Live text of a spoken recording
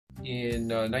In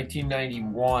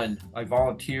 1991, I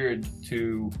volunteered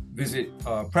to visit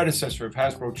a predecessor of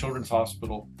Hasbro Children's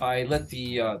Hospital. I let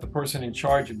the person in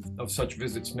charge of such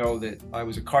visits know that I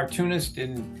was a cartoonist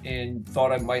and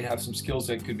thought I might have some skills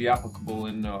that could be applicable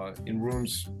in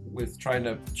rooms with trying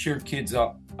to cheer kids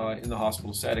up in the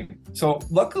hospital setting. So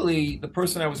luckily, the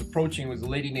person I was approaching was a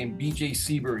lady named B.J.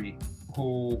 Seabury,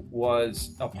 who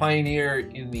was a pioneer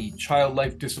in the child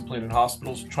life discipline in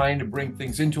hospitals, trying to bring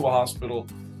things into a hospital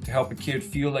to help a kid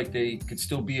feel like they could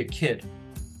still be a kid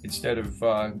instead of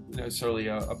necessarily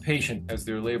a patient as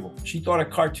their label. She thought a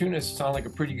cartoonist sounded like a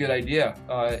pretty good idea,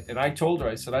 and I told her,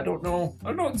 I said, I don't know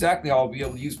exactly how I'll be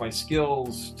able to use my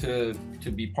skills to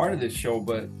be part of this show,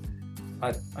 but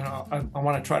I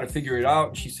want to try to figure it out.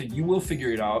 And she said, you will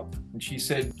figure it out. And she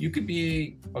said, you could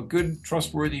be a good,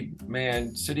 trustworthy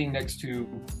man sitting next to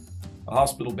a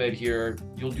hospital bed here.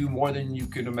 You'll do more than you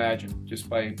could imagine just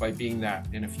by being that.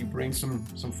 And if you bring some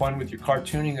fun with your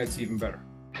cartooning, that's even better.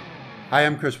 Hi,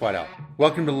 I'm Chris Whiteout.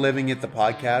 Welcome to Living It, the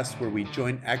podcast where we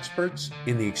join experts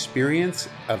in the experience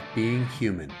of being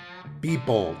human. Be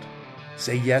bold.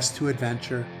 Say yes to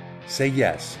adventure. Say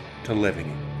yes to living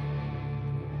it.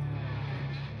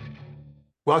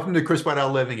 Welcome to Chris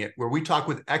Whiteout Living It, where we talk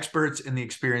with experts in the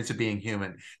experience of being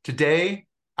human. Today,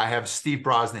 I have Steve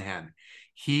Brosnahan.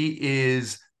 He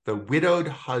is the widowed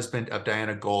husband of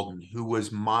Diana Golden, who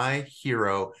was my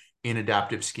hero in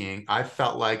adaptive skiing. I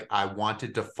felt like I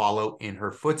wanted to follow in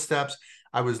her footsteps.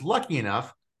 I was lucky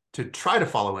enough to try to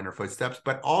follow in her footsteps,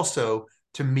 but also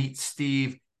to meet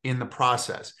Steve in the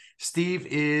process. Steve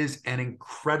is an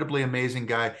incredibly amazing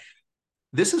guy.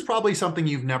 This is probably something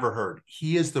you've never heard.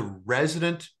 He is the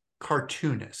resident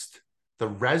cartoonist at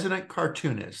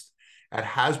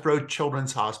Hasbro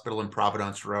Children's Hospital in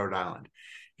Providence, Rhode Island.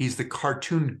 He's the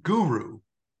cartoon guru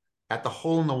at the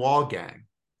Hole in the Wall gang.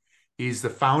 He's the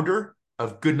founder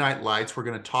of Goodnight Lights. We're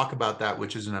going to talk about that,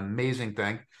 which is an amazing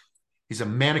thing. He's a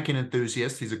mannequin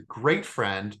enthusiast. He's a great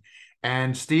friend.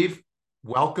 And Steve,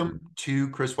 welcome to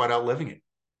Chris Whiteout Living It.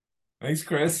 Thanks,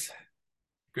 Chris.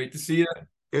 Great to see you.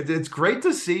 It's great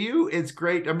to see you. It's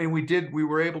great. I mean, we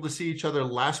were able to see each other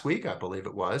last week, I believe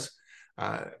it was.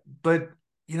 But,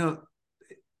 you know,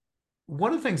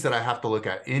 one of the things that I have to look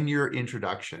at in your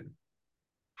introduction,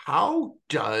 how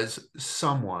does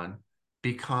someone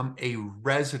become a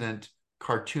resident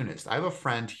cartoonist? I have a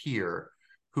friend here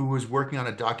who was working on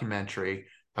a documentary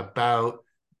about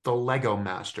the Lego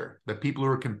Master, the people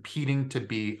who are competing to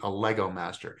be a Lego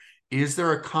Master. Is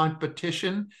there a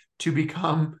competition to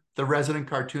become the resident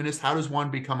cartoonist? How does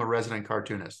one become a resident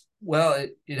cartoonist? Well,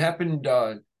 it happened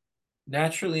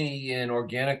naturally and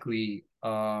organically.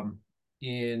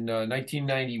 In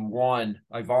 1991,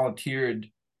 I volunteered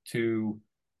to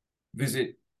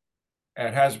visit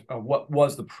at what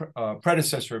was the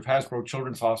predecessor of Hasbro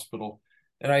Children's Hospital,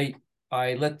 and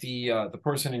I let the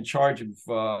person in charge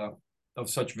of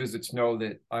such visits know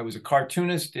that I was a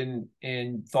cartoonist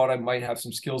and thought I might have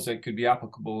some skills that could be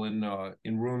applicable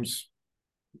in rooms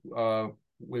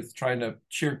with trying to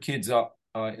cheer kids up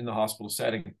in the hospital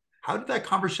setting. How did that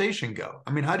conversation go?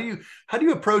 I mean, how do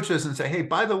you approach this and say, hey,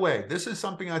 by the way, this is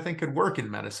something I think could work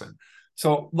in medicine?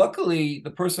 So luckily,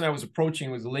 the person I was approaching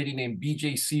was a lady named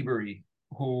B.J. Seabury,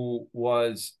 who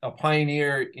was a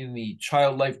pioneer in the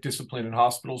child life discipline in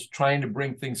hospitals, trying to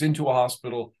bring things into a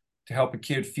hospital to help a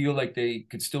kid feel like they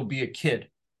could still be a kid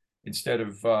instead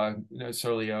of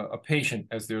necessarily a patient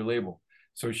as their label.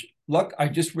 So I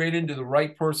just ran into the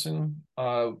right person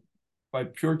by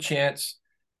pure chance.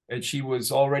 And she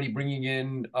was already bringing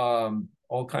in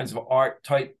all kinds of art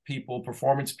type people,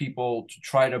 performance people to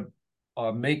try to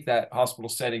make that hospital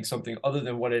setting something other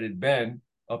than what it had been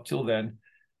up till then.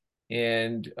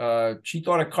 And she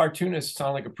thought a cartoonist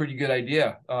sounded like a pretty good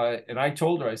idea. And I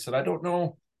told her, I said, I don't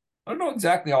know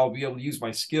exactly how I'll be able to use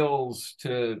my skills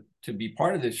to be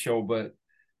part of this show, but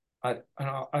I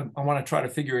want to try to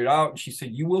figure it out. And she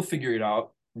said, you will figure it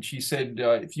out. And she said,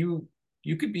 if you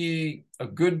could be a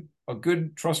good,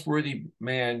 trustworthy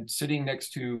man sitting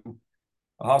next to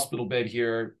a hospital bed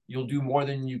here, you'll do more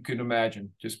than you could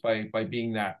imagine just by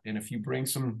being that. And if you bring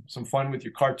some fun with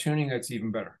your cartooning, that's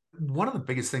even better. One of the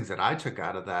biggest things that I took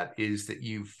out of that is that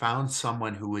you found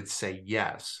someone who would say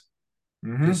yes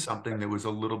to something that was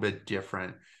a little bit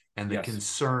different, and the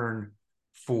concern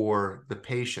for the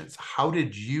patients. How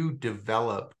did you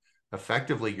develop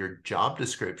effectively your job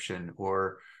description?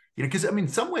 Or, you know, because I mean,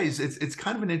 in some ways it's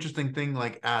kind of an interesting thing.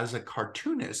 Like, as a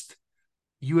cartoonist,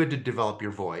 you had to develop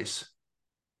your voice,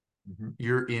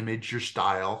 your image, your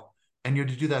style, and you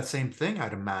had to do that same thing,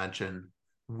 I'd imagine,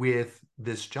 with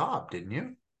this job, didn't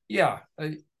you? Yeah.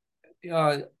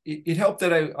 It helped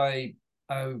that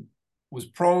I was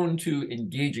prone to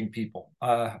engaging people.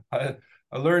 I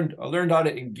learned how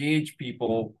to engage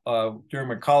people during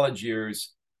my college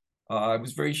years. I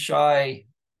was very shy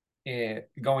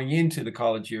going into the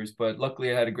college years, but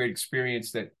luckily I had a great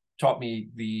experience that taught me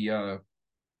the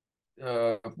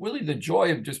really the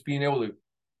joy of just being able to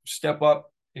step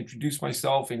up, introduce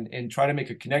myself, and try to make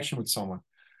a connection with someone.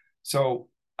 So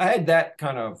I had that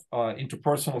kind of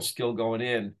interpersonal skill going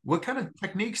in. What kind of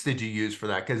techniques did you use for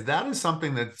that? Because that is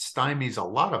something that stymies a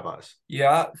lot of us.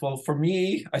 Yeah, well, for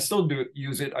me, I still do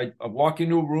use it. I walk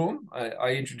into a room,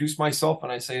 I introduce myself,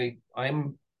 and I say,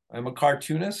 I'm a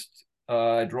cartoonist.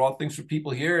 I draw things for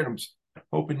people here, and I'm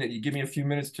hoping that you give me a few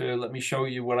minutes to let me show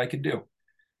you what I can do.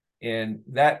 And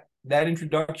that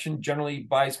introduction generally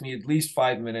buys me at least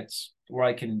 5 minutes where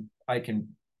I can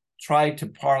try to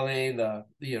parlay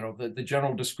the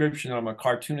general description that I'm a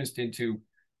cartoonist into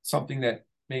something that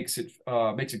makes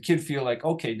a kid feel like,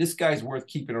 okay, this guy's worth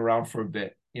keeping around for a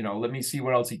bit. Let me see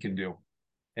what else he can do.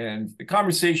 And the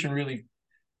conversation really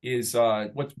is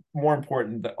what's more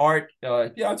important. The art, yeah,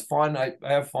 it's fun. I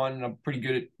have fun. I'm pretty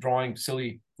good at drawing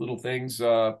silly little things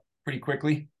pretty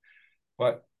quickly.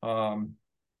 But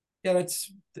yeah,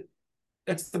 that's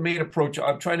the main approach.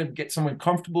 I'm trying to get someone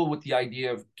comfortable with the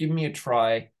idea of giving me a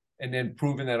try and then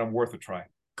proving that I'm worth a try.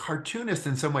 Cartoonist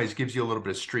in some ways gives you a little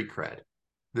bit of street cred.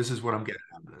 This is what I'm getting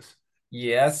out of this.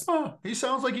 Yes. Oh, he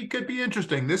sounds like he could be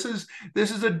interesting. This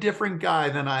is a different guy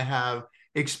than I have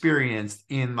experienced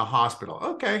in the hospital.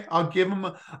 Okay, I'll give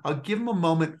him a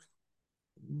moment.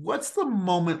 What's the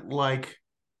moment like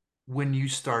when you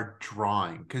start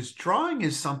drawing? Because drawing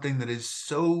is something that is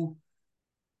so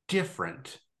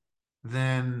different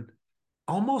than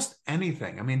almost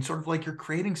anything. I mean, sort of like you're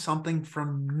creating something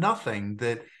from nothing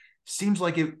that seems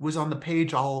like it was on the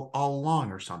page all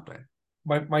along or something.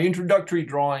 My introductory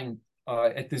drawing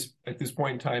at this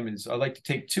point in time is I like to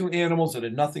take two animals that are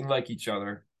nothing like each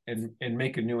other and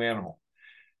make a new animal.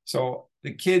 So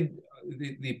the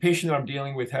patient that I'm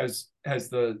dealing with has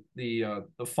the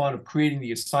fun of creating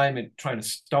the assignment, trying to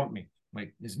stump me.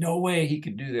 Like, there's no way he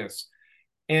could do this,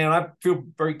 and I feel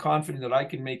very confident that I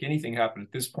can make anything happen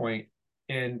at this point.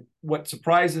 And what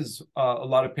surprises a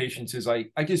lot of patients is I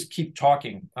just keep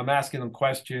talking. I'm asking them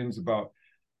questions about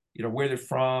where they're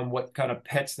from, what kind of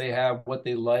pets they have, what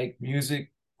they like,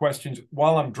 music questions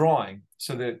while I'm drawing,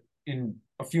 so that in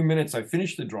a few minutes I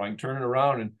finish the drawing, turn it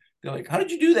around, and they're like, "How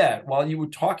did you do that while you were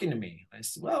talking to me?" I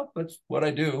said, "Well, that's what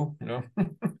I do."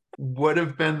 What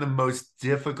have been the most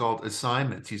difficult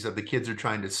assignments? You said the kids are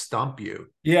trying to stump you.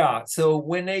 Yeah. So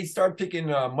when they start picking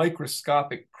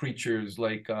microscopic creatures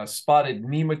like spotted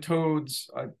nematodes,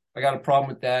 I got a problem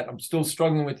with that. I'm still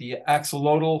struggling with the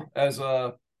axolotl as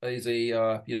a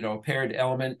paired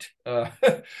element,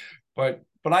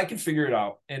 but I can figure it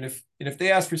out. And if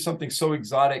they ask for something so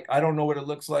exotic, I don't know what it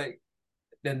looks like,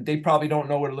 then they probably don't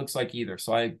know what it looks like either.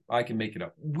 So I can make it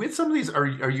up. With some of these, are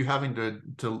you having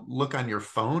to look on your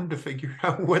phone to figure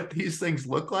out what these things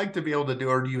look like to be able to do,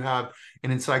 or do you have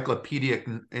an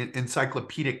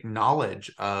encyclopedic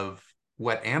knowledge of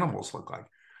what animals look like?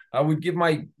 I would give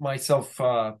myself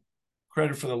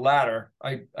credit for the latter.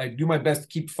 I do my best to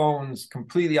keep phones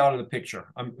completely out of the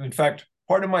picture. In fact,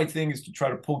 part of my thing is to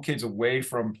try to pull kids away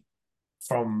from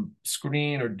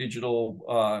screen or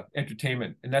digital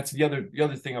entertainment. And that's the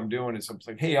other thing I'm doing is I'm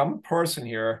like, hey, I'm a person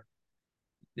here.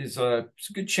 It's a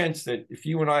good chance that if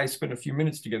you and I spend a few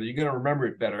minutes together, you're going to remember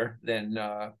it better than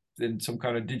some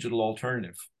kind of digital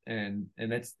alternative. And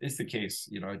that's it's the case.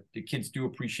 The kids do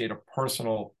appreciate a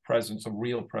personal presence, a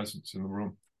real presence in the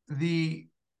room. The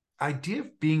idea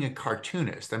of being a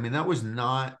cartoonist, I mean, that was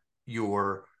not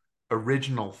your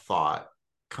original thought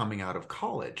coming out of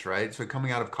college, right? So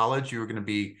coming out of college, you were going to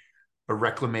be a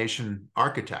reclamation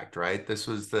architect, right? This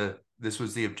was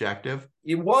the objective.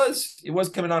 It was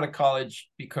coming out of college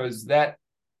because that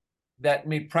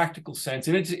made practical sense,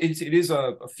 and it is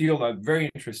a field I'm very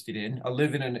interested in. I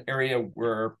live in an area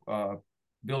where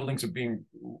buildings are being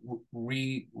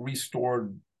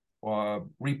restored,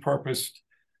 repurposed.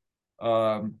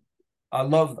 I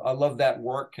love that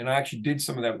work, and I actually did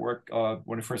some of that work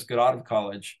when I first got out of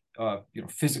college.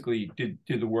 Physically did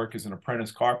the work as an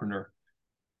apprentice carpenter.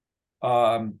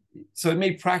 So it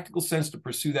made practical sense to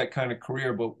pursue that kind of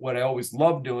career. But what I always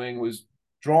loved doing was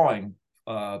drawing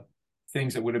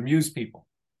things that would amuse people.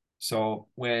 So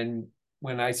when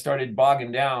I started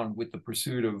bogging down with the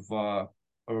pursuit of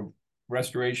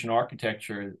restoration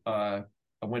architecture, I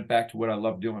went back to what I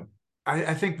love doing.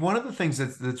 I think one of the things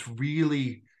that's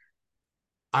really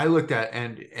I looked at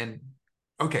and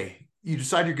okay, you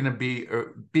decide you're going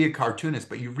to be a cartoonist,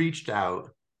 but you reached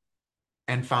out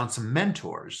and found some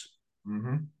mentors.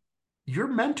 Mm-hmm. your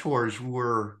mentors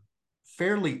were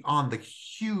fairly on the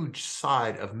huge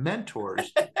side of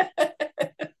mentors.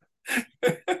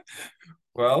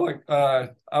 Well,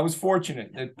 I was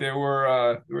fortunate that there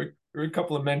were a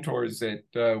couple of mentors that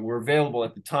were available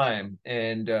at the time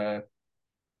and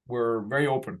were very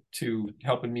open to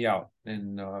helping me out,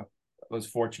 and I was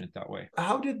fortunate that way.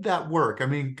 How did that work? I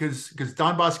mean, because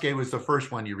Don Bosque was the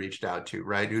first one you reached out to,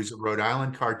 right? Who's a Rhode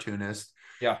Island cartoonist,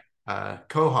 Yeah.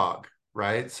 Quahog,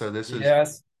 right? So this is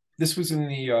Yes. This was in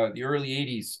the early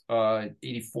 80s,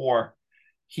 84.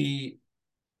 He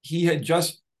he had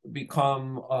just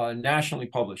become nationally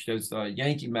published as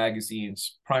Yankee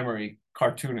Magazine's primary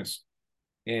cartoonist,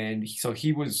 and so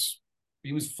he was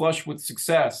flush with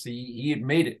success. He had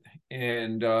made it,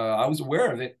 and I was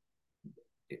aware of it,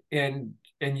 and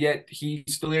yet he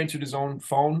still answered his own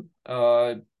phone.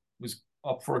 Was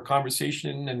up for a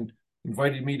conversation and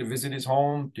invited me to visit his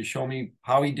home to show me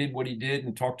how he did what he did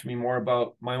and talk to me more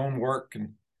about my own work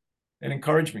and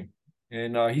encourage me.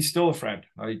 And he's still a friend.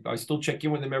 I still check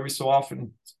in with him every so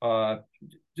often, uh,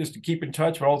 just to keep in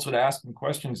touch, but also to ask him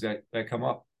questions that come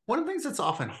up. one of the things that's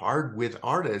often hard with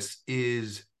artists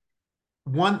is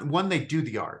one they do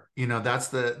the art, that's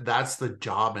the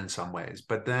job in some ways,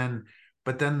 but then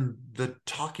the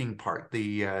talking part,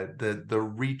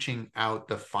 the reaching out,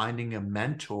 the finding a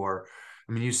mentor.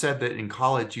 I mean, you said that in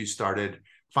college you started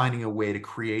finding a way to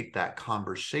create that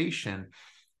conversation.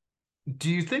 Do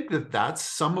you think that that's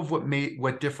some of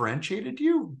what differentiated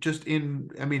you, just in,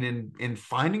 I mean, in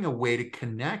finding a way to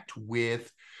connect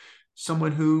with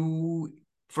someone who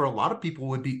for a lot of people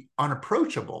would be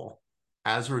unapproachable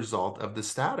as a result of the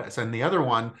status, and the other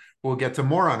one we'll get to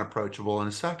more unapproachable in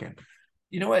a second.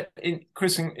 You know what,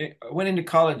 Chris, I went into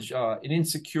college an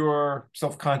insecure,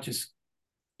 self-conscious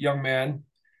young man,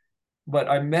 but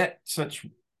I met such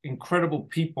incredible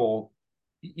people.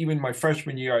 Even my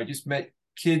freshman year, I just met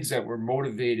kids that were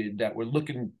motivated, that were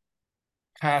looking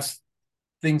past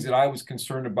things that I was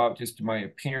concerned about, just my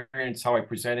appearance, how I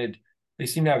presented. They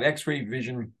seemed to have X-ray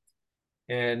vision,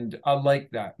 and I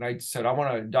liked that. And I said, I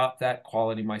want to adopt that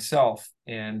quality myself.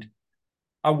 And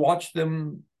I watched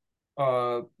them,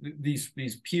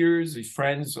 these peers, these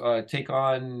friends, take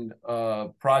on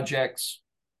projects.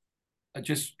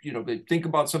 Just they think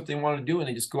about something they want to do and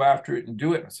they just go after it and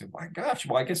do it. And I said, my gosh,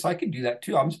 well, I guess I could do that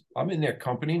too. I'm in their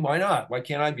company. Why not? Why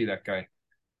can't I be that guy?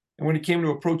 And when it came to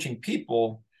approaching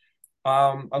people,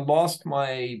 I lost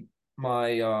my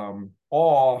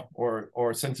awe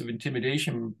or sense of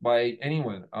intimidation by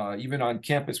anyone. Even on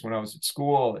campus when I was at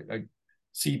school, I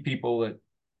see people that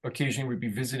occasionally would be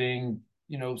visiting,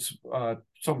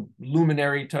 some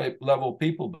luminary type level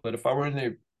people. But if I were in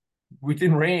there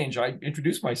within range, I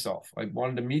introduced myself. I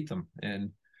wanted to meet them,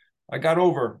 and I got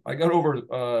over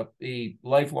a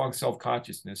lifelong self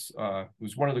consciousness. It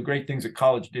was one of the great things that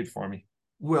college did for me.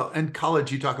 Well, and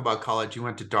college, you talk about college, you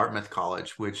went to Dartmouth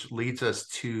College, which leads us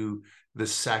to the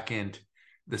second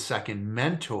the second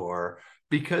mentor,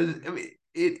 because I mean,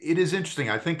 it is interesting.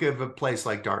 I think of a place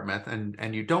like Dartmouth,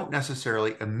 and you don't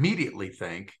necessarily immediately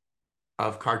think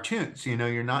of cartoons.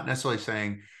 You're not necessarily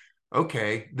saying,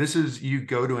 okay, this is, you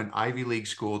go to an Ivy League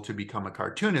school to become a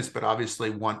cartoonist, but obviously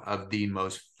one of the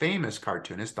most famous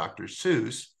cartoonists, Dr.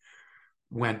 Seuss,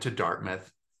 went to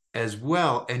Dartmouth as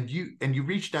well, and you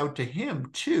reached out to him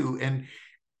too. And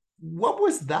what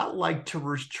was that like to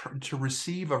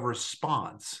receive a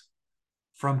response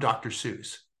from Dr.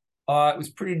 Seuss? It was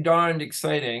pretty darned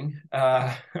exciting.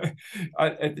 At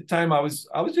the time, I was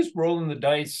just rolling the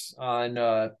dice on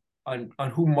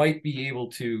who might be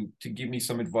able to give me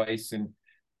some advice and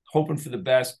hoping for the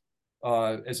best,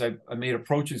 as I made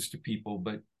approaches to people.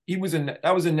 But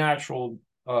that was a natural.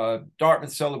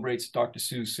 Dartmouth celebrates Dr.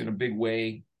 Seuss in a big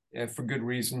way, for good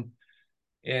reason.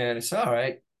 And it's all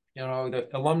right. The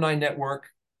alumni network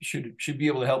should be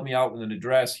able to help me out with an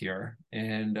address here.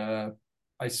 And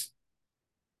I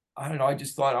I don't know. I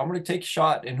just thought I'm going to take a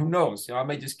shot, and who knows? I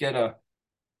may just get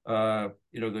the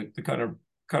kind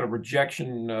of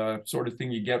rejection sort of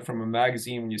thing you get from a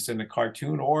magazine when you send a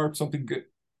cartoon, or something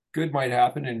good might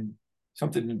happen, and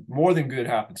something more than good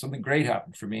happen. Something great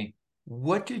happened for me.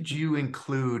 What did you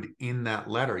include in that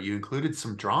letter? You included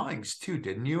some drawings too,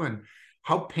 didn't you? And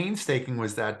how painstaking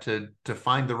was that to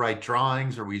find the right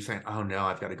drawings? Or were you saying, oh no,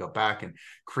 I've got to go back and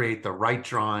create the right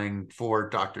drawing for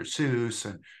Dr. Seuss?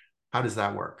 And how does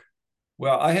that work?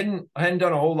 Well, I hadn't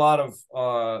done a whole lot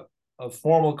of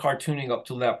formal cartooning up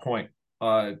till that point.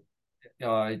 I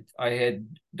had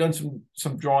done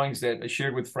some drawings that I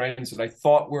shared with friends that I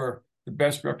thought were the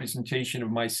best representation of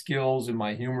my skills and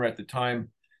my humor at the time.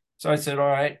 So I said, all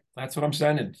right, that's what I'm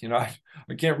sending. I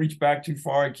can't reach back too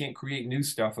far. I can't create new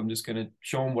stuff. I'm just going to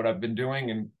show him what I've been doing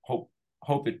and hope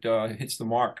it hits the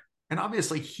mark. And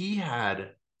obviously, he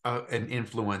had an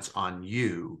influence on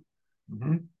you.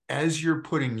 Mm-hmm. As you're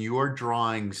putting your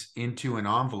drawings into an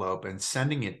envelope and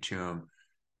sending it to him,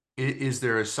 is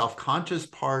there a self-conscious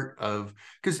part of,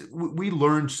 because we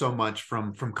learn so much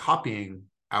from copying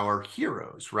our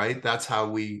heroes, right? That's how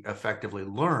we effectively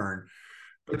learn.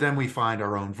 But then we find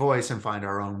our own voice and find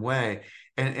our own way.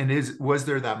 And was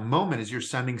there that moment as you're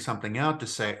sending something out to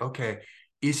say, okay,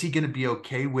 is he going to be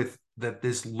okay with that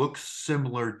this looks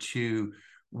similar to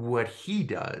what he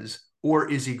does, or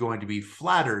is he going to be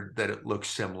flattered that it looks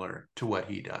similar to what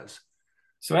he does?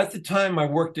 So at the time, my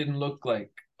work didn't look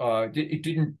like it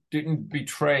didn't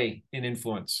betray an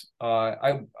influence.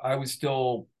 I was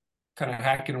still kind of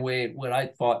hacking away at what I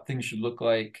thought things should look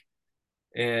like,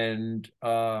 and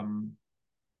I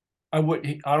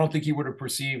don't think he would have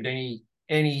perceived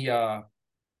any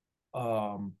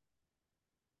um,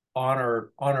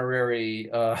 honorary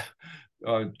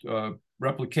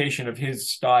replication of his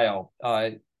style.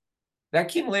 That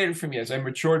came later for me as I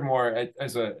matured more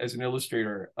as an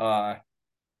illustrator.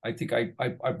 I think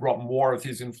I brought more of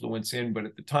his influence in, but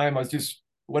at the time I was just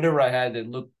whatever I had that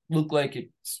looked like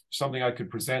it's something I could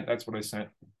present. That's what I sent.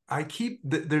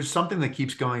 There's something that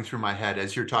keeps going through my head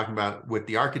as you're talking about with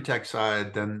the architect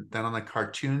side, then on the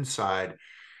cartoon side.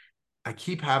 I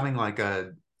keep having like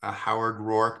a Howard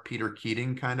Rourke, Peter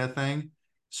Keating kind of thing.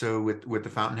 So with the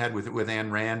Fountainhead, with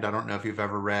Ayn Rand, I don't know if you've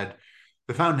ever read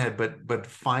the Fountainhead, but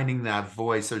finding that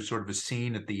voice, there's sort of a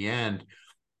scene at the end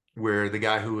where the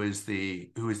guy who is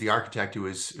the architect who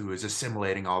is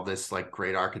assimilating all this like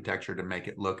great architecture to make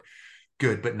it look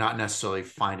good, but not necessarily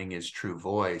finding his true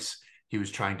voice. He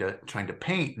was trying to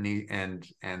paint, and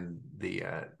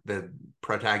the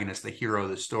protagonist, the hero of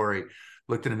the story,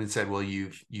 looked at him and said, "Well,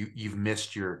 you've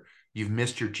missed your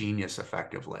genius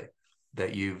effectively.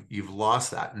 That you've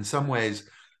lost that." In some ways,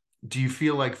 do you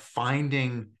feel like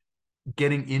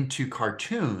getting into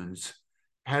cartoons?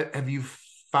 Have you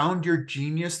found your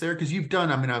genius there? Because you've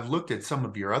done. I mean, I've looked at some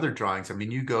of your other drawings. I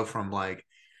mean, you go from like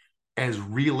as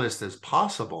realist as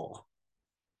possible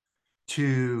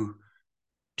to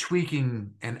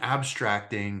tweaking and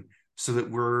abstracting so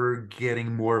that we're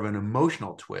getting more of an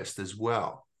emotional twist as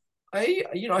well. I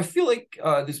feel like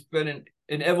there's been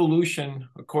an evolution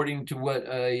according to what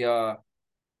I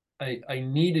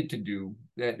needed to do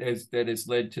that has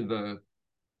led to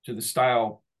the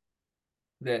style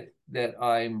that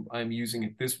I'm using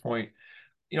at this point.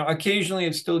 Occasionally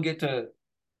I still get to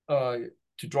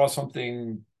draw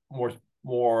something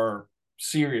more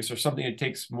serious or something that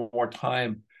takes more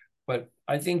time. But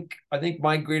I think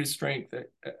my greatest strength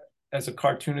as a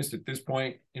cartoonist at this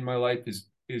point in my life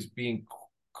is being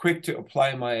quick to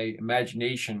apply my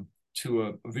imagination to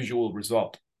a visual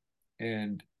result,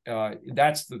 and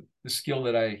that's the skill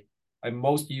that I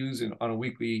most use on a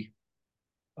weekly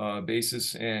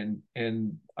basis, and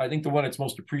I think the one that's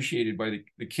most appreciated by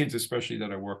the kids, especially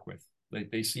that I work with.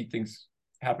 They see things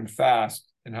happen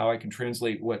fast and how I can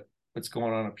translate what's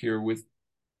going on up here with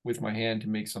my hand to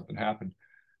make something happen.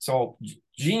 So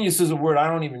genius is a word I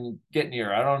don't even get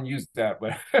near. I don't use that,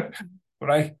 but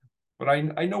but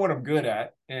I know what I'm good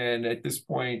at, and at this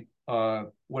point,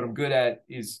 what I'm good at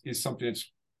is something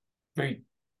that's very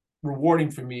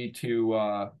rewarding for me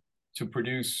to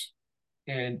produce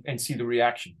and see the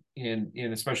reaction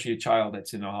in especially a child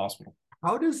that's in a hospital.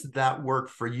 How does that work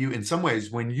for you? In some ways,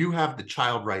 when you have the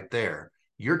child right there,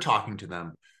 you're talking to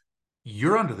them,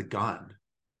 you're under the gun.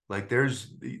 Like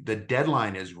there's the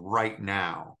deadline is right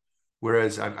now.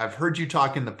 Whereas I've heard you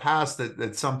talk in the past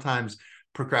that sometimes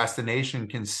procrastination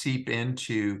can seep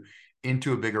into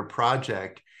a bigger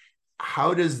project.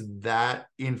 How does that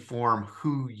inform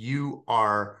who you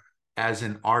are as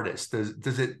an artist?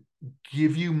 Does it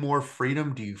give you more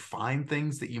freedom? Do you find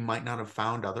things that you might not have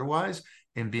found otherwise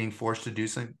in being forced to do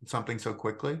something so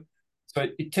quickly? So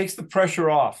it takes the pressure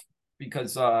off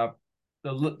because the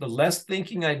less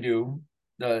thinking I do,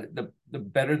 the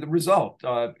better the result.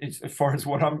 It's as far as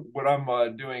what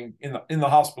I'm doing in the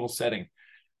hospital setting.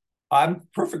 I'm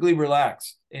perfectly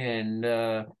relaxed, and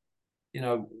you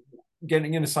know,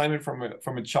 getting an assignment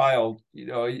from a child,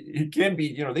 it can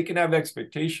be, they can have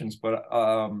expectations, but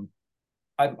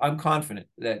I'm confident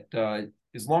that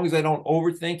as long as I don't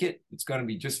overthink it, it's going to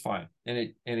be just fine,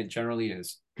 and it generally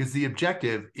is. Because the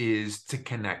objective is to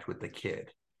connect with the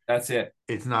kid. That's it.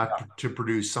 It's not Yeah. to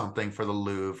produce something for the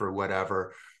Louvre or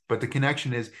whatever, but the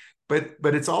connection is. But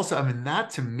it's also, I mean,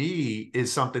 that to me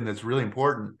is something that's really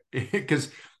important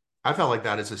because I felt like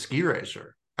that as a ski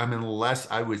racer. I mean, unless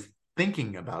I was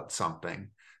thinking about something,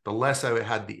 the less I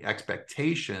had the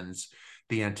expectations,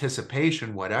 the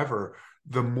anticipation, whatever,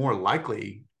 the more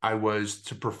likely I was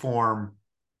to perform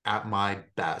at my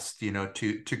best,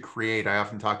 to create. I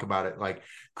often talk about it like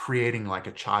creating like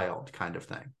a child kind of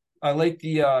thing. I like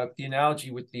the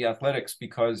analogy with the athletics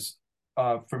because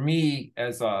for me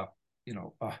as a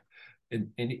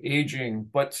an aging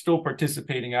but still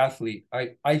participating athlete,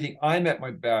 I think I'm at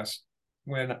my best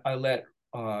when I let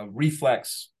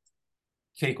reflex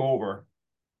take over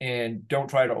and don't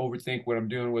try to overthink what I'm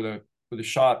doing with a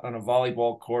shot on a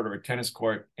volleyball court or a tennis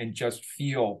court and just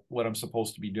feel what I'm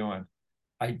supposed to be doing.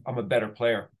 I'm a better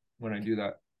player when I do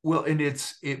that. Well, and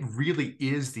it really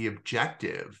is the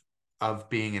objective of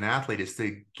being an athlete is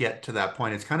to get to that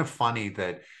point. It's kind of funny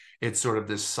that it's sort of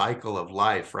this cycle of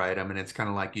life, right? I mean, it's kind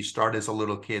of like you start as a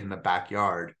little kid in the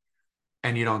backyard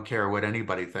and you don't care what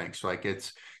anybody thinks. Like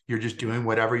you're just doing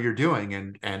whatever you're doing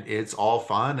and it's all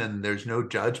fun and there's no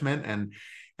judgment.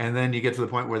 And then you get to the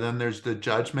point where then there's the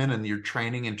judgment and you're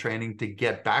training and training to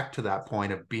get back to that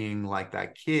point of being like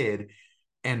that kid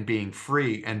and being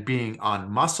free and being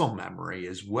on muscle memory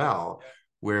as well,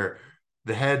 where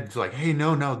the head's like, hey,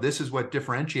 no, this is what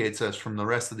differentiates us from the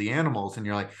rest of the animals. And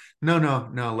you're like, no,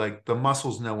 like the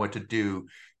muscles know what to do.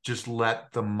 Just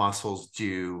let the muscles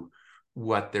do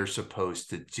what they're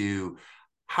supposed to do.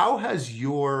 How has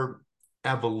your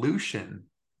evolution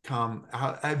come?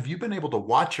 How have you been able to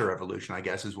watch your evolution, I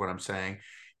guess is what I'm saying,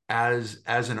 as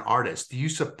an artist? Do you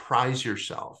surprise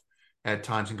yourself at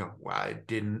times and go, wow,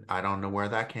 I don't know where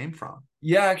that came from?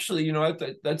 Yeah, actually,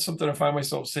 that's something I find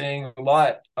myself saying a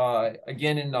lot.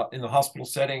 Again, in the hospital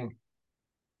setting,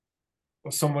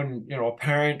 someone, a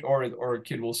parent or a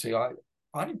kid will say,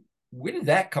 where did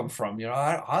that come from?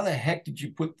 How the heck did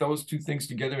you put those two things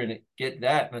together and get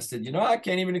that?" And I said, I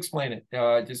can't even explain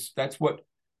it. Just that's what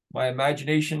my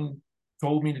imagination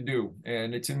told me to do,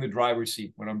 and it's in the driver's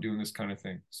seat when I'm doing this kind of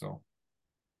thing. So,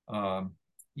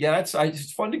 yeah,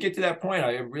 it's fun to get to that point.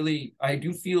 I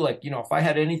do feel like, if I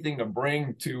had anything to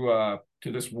bring to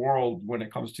this world when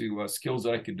it comes to skills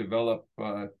that I could develop,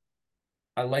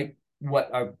 I like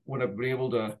what I've been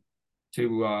able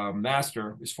to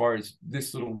master as far as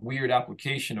this little weird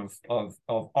application of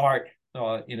art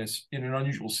in an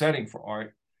unusual setting for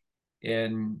art.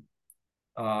 And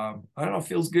I don't know, it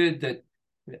feels good that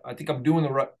I think I'm doing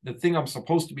the thing I'm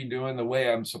supposed to be doing the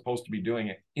way I'm supposed to be doing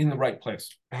it in the right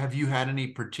place. Have you had any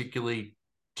particularly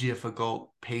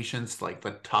difficult patients, like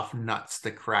the tough nuts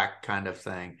to crack kind of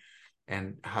thing?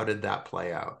 And how did that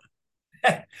play out?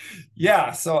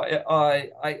 Yeah, so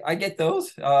I get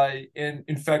those. And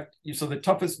in fact, so the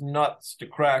toughest nuts to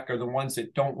crack are the ones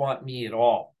that don't want me at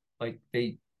all. Like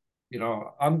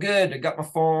I'm good. I got my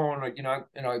phone.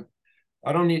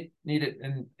 I don't need it,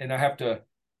 and I have to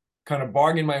kind of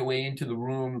bargain my way into the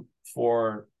room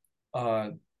for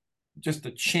just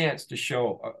a chance to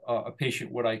show a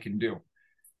patient what I can do.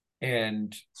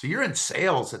 And so you're in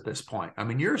sales at this point. I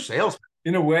mean, you're a salesman.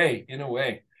 In a way.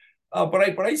 I'm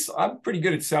pretty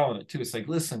good at selling it too. It's like,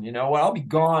 listen, what? I'll be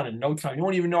gone in no time. You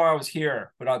won't even know I was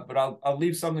here, but I'll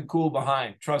leave something cool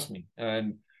behind. Trust me.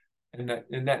 And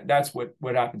that's what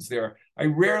happens there. I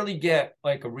rarely get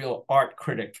like a real art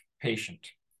critic patient.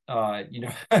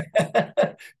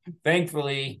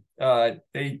 Thankfully,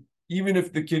 they, even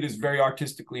if the kid is very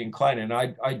artistically inclined, and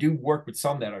I do work with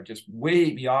some that are just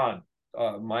way beyond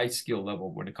my skill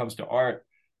level when it comes to art,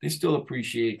 they still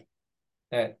appreciate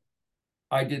that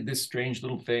I did this strange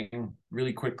little thing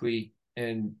really quickly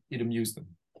and it amused them.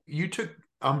 You took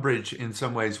umbrage in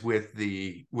some ways with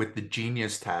the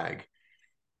genius tag.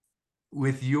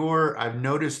 I've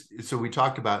noticed, so we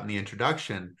talked about in the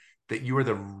introduction that you were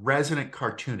the resident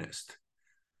cartoonist,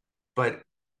 but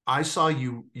I saw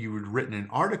you had written an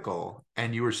article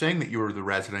and you were saying that you were the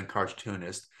resident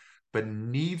cartoonist, but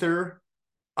neither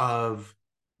of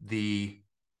the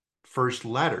first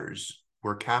letters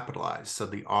were capitalized. So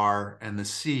the R and the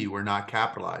C were not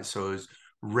capitalized. So it was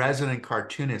resident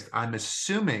cartoonist. I'm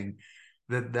assuming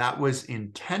that was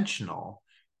intentional.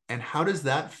 And how does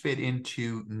that fit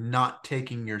into not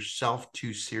taking yourself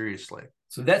too seriously?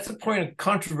 So that's a point of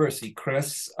controversy,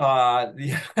 Chris. I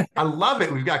love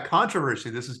it. We've got controversy.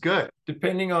 This is good.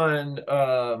 Depending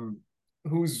on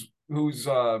who's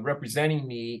representing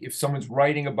me, if someone's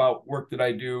writing about work that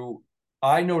I do,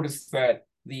 I notice that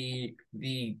the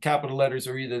capital letters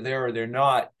are either there or they're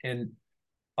not. And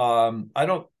I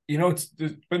don't,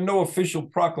 there's been no official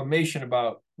proclamation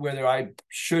about whether I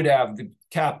should have the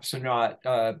caps or not.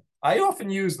 I often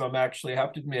use them, actually, I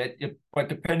have to admit, but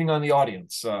depending on the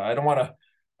audience. I don't want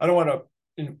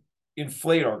to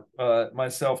inflate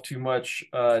myself too much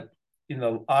in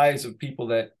the eyes of people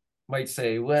that might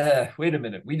say, well, wait a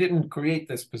minute, we didn't create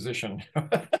this position.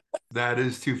 That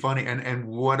is too funny. And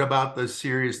what about the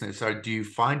seriousness? Do you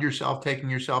find yourself taking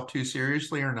yourself too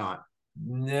seriously or not?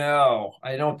 No,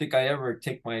 I don't think I ever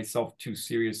take myself too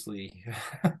seriously.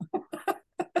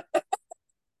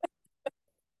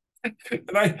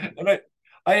 And I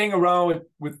hang around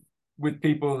with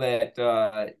people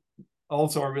that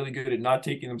also are really good at not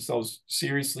taking themselves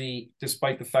seriously,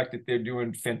 despite the fact that they're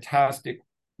doing fantastic,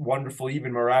 wonderful,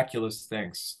 even miraculous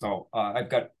things. So I've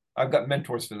got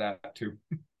mentors for that too.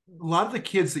 A lot of the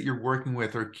kids that you're working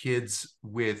with are kids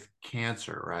with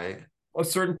cancer, right? A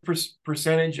certain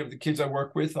percentage of the kids I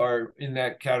work with are in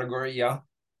that category. Yeah,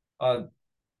 uh,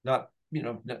 not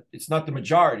it's not the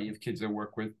majority of kids I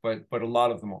work with, but a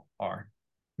lot of them are.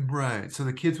 Right. So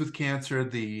the kids with cancer,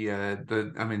 the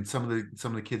I mean some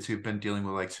of the kids who've been dealing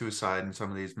with like suicide and some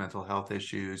of these mental health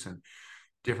issues and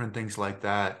different things like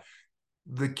that.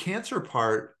 The cancer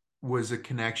part was a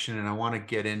connection, and I want to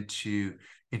get into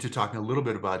talking a little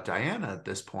bit about Diana at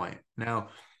this point. Now,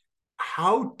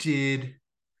 how did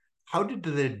how did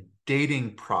the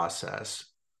dating process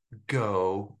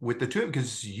go with the two?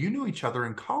 Because you knew each other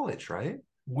in college, right?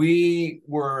 We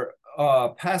were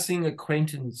passing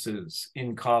acquaintances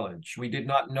in college. We did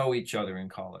not know each other in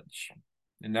college,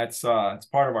 and that's it's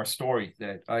part of our story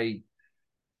that I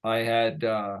had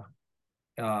uh,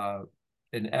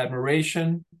 an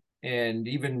admiration, and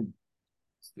even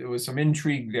there was some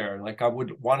intrigue there. Like I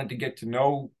would wanted to get to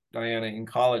know Diana in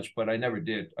college, but I never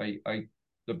did. I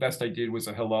the best I did was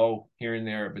a hello here and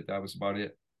there, but that was about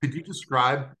it. Could you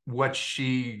describe what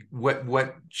you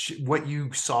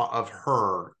saw of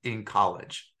her in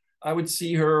college? I would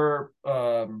see her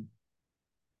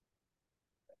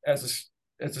as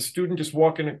a student just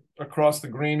walking across the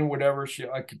green or whatever.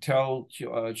 I could tell she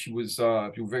was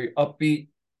very upbeat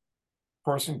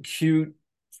person, cute,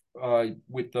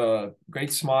 with a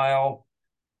great smile,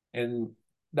 and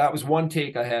that was one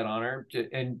take I had on her.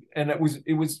 And it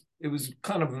was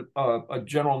kind of a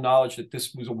general knowledge that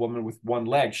this was a woman with one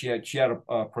leg. She had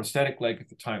a prosthetic leg at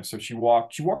the time, so she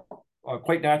walked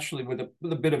quite naturally with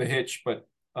a bit of a hitch, but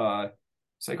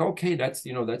it's like, okay, that's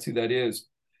who that is.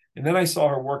 And then I saw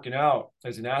her working out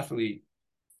as an athlete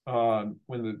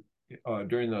when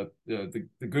during the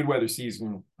good weather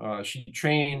season. She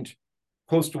trained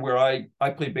close to where I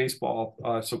played baseball,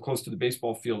 so close to the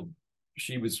baseball field.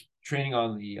 She was training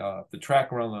on the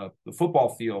track around the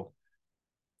football field,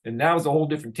 and that was a whole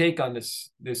different take on this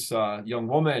young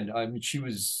woman. I mean, she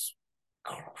was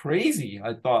crazy.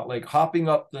 I thought, like, hopping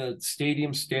up the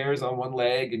stadium stairs on one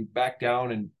leg and back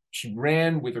down, and she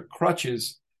ran with her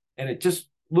crutches, and it just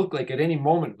looked like at any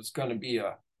moment it was going to be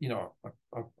a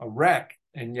wreck,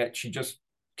 and yet she just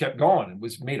kept going. It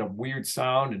was made a weird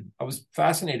sound, and I was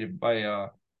fascinated by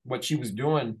what she was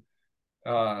doing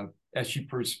uh, as she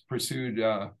pursued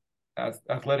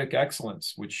athletic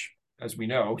excellence, which, as we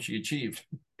know, she achieved.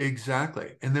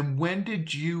 Exactly. And then when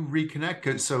did you reconnect?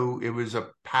 'Cause so it was a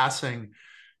passing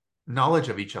knowledge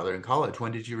of each other in college.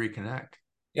 When did you reconnect?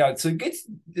 Yeah, so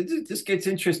this gets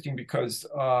interesting because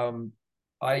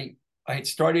I I had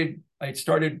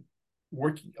started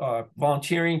working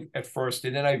volunteering at first,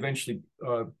 and then I eventually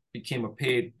became a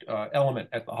paid element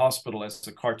at the hospital as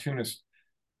a cartoonist,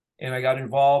 and I got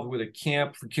involved with a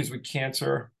camp for kids with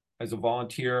cancer as a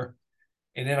volunteer.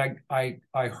 And then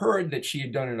I heard that she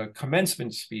had done a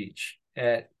commencement speech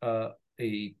at a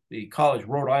college,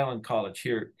 Rhode Island College,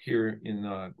 here in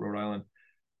Rhode Island,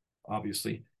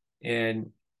 obviously.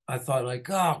 And I thought, like,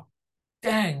 oh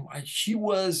dang, she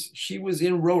was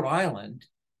in Rhode Island.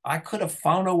 I could have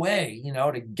found a way,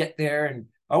 to get there. And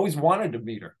I always wanted to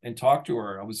meet her and talk to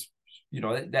her. I was,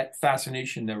 that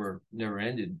fascination never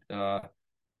ended.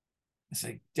 It's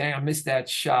like, dang, I missed that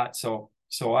shot. So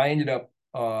I ended up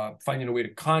finding a way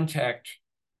to contact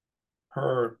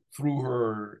her through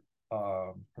her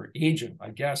agent, I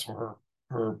guess, or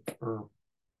her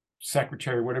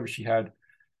secretary, whatever she had.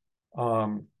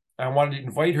 I wanted to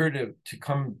invite her to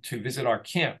come to visit our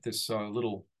camp, this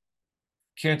little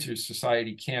cancer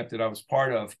society camp that I was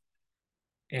part of,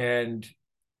 and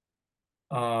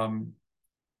um,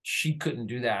 she couldn't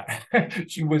do that.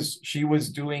 she was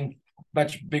doing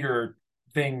much bigger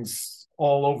things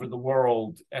all over the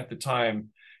world at the time.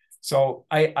 So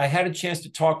I had a chance to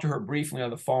talk to her briefly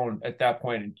on the phone at that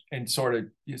point, and sort of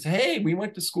say, hey, we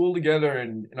went to school together,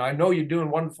 and I know you're doing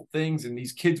wonderful things, and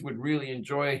these kids would really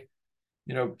enjoy,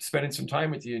 spending some time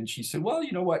with you. And she said, well,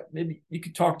 you know what, maybe you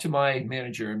could talk to my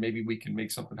manager and maybe we can make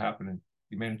something happen. And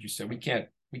the manager said, we can't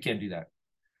do that.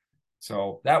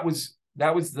 So that was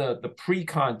the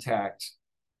pre-contact.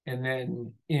 And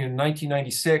then in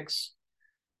 1996,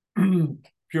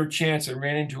 pure chance, I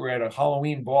ran into her at a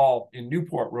Halloween ball in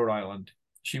Newport, Rhode Island.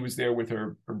 She was there with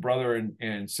her brother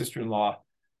and sister-in-law,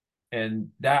 and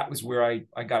that was where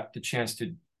I got the chance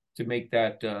to make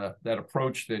that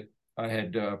approach that I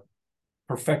had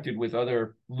perfected with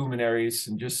other luminaries,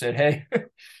 and just said, "Hey,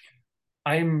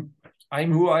 I'm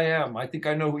I'm who I am. I think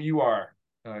I know who you are.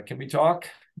 Can we talk?"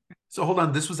 So hold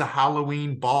on, this was a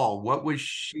Halloween ball. What was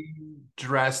she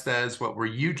dressed as? What were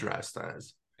you dressed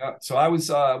as? So I was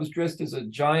dressed as a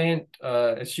giant,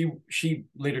 as she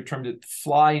later termed it,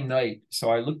 fly knight. So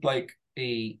I looked like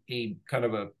a kind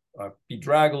of a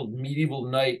bedraggled medieval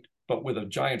knight, but with a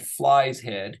giant fly's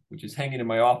head, which is hanging in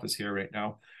my office here right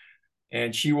now.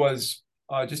 And she was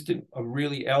just a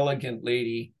really elegant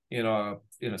lady in a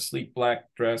sleek black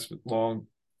dress with long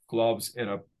gloves and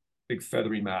a big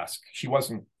feathery mask. She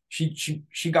wasn't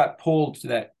she got pulled to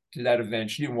that event.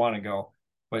 She didn't want to go,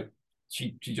 but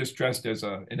she just dressed as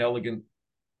an elegant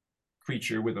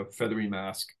creature with a feathery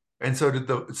mask. And so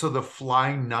the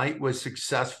Flying Knight was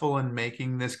successful in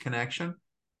making this connection?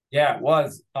 Yeah, it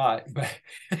was. But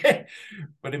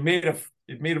it made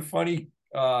a funny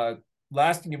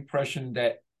lasting impression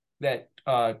that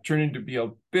turned into be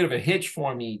a bit of a hitch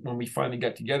for me when we finally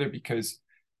got together, because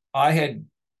I had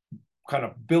kind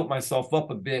of built myself up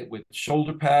a bit with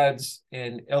shoulder pads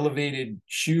and elevated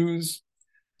shoes.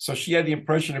 So she had the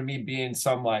impression of me being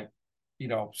some, like,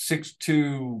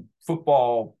 6'2"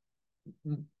 football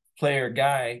player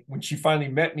guy. When she finally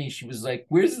met me, she was like,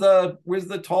 where's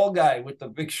the tall guy with the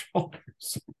big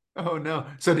shoulders? Oh no.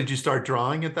 So did you start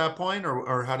drawing at that point,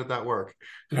 or how did that work?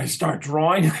 Did I start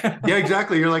drawing? Yeah,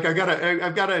 exactly. You're like,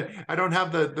 I don't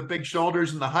have the big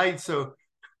shoulders and the height, so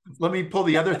let me pull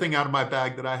the other thing out of my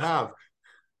bag that I have.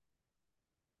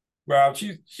 Well,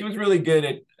 she was really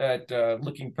good at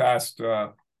looking past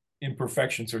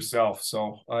imperfections herself.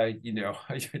 So I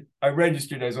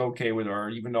registered as okay with her,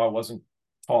 even though I wasn't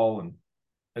tall and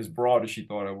as broad as she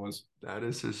thought I was. That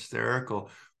is hysterical.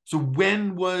 So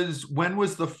when was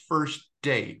the first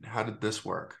date? How did this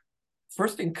work?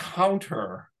 First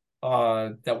encounter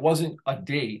that wasn't a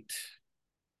date.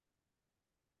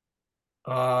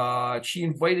 She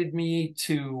invited me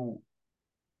to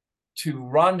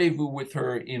rendezvous with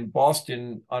her in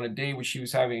Boston on a day where she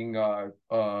was having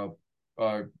a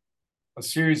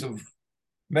series of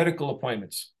medical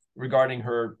appointments regarding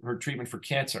her treatment for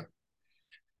cancer.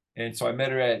 And so I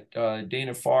met her at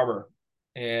Dana-Farber,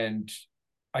 and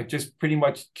I just pretty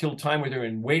much killed time with her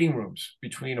in waiting rooms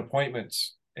between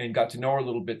appointments and got to know her a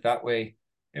little bit that way.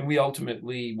 And we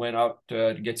ultimately went out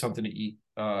to get something to eat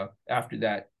after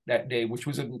that day, which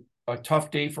was a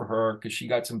tough day for her because she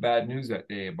got some bad news that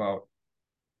day about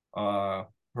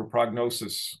her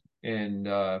prognosis and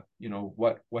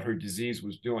what her disease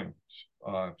was doing. It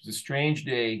was a strange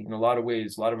day in a lot of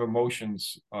ways, a lot of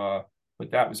emotions,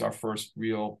 but that was our first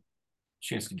real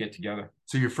chance to get together.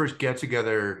 So your first get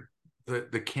together,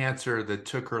 the cancer that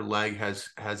took her leg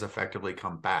has effectively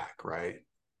come back, right?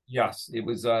 Yes, it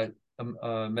was a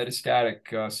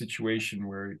metastatic situation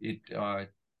where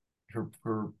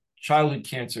her childhood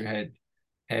cancer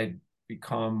had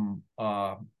become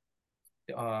uh,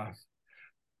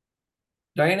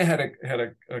 Diana had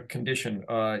a condition,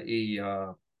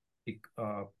 a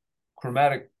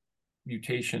chromatic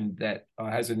mutation that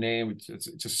has a name.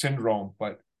 It's a syndrome,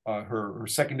 but her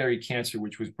secondary cancer,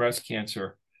 which was breast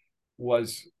cancer,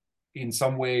 was in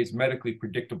some ways medically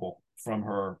predictable from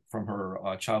her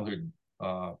childhood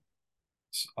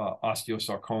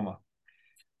osteosarcoma.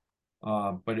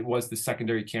 But it was the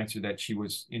secondary cancer that she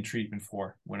was in treatment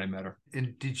for when I met her.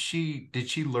 And did she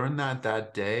learn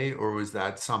that day, or was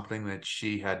that something that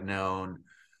she had known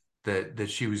that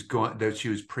she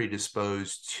was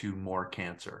predisposed to more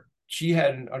cancer? She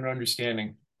had an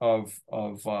understanding of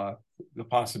the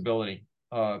possibility,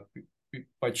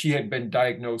 but she had been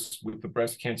diagnosed with the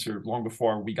breast cancer long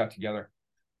before we got together.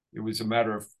 It was a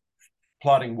matter of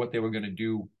plotting what they were going to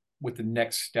do with the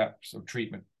next steps of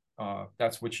treatment.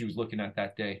 That's what she was looking at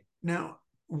that day. Now,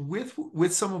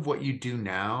 with some of what you do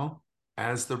now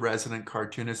as the resident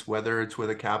cartoonist, whether it's with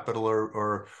a capital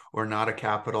or not a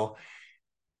capital,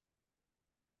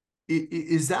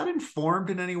 is that informed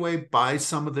in any way by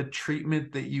some of the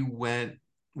treatment that you went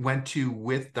to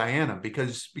with Diana?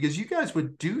 Because you guys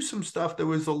would do some stuff that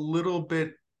was a little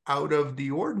bit out of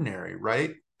the ordinary,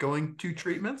 right? Going to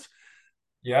treatments.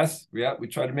 Yes, yeah, we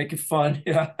try to make it fun.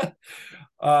 Yeah.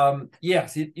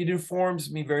 Yes, it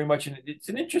informs me very much. And it's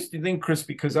an interesting thing, Chris,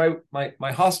 because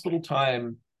my hospital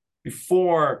time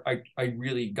before I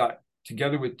really got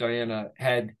together with Diana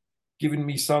had given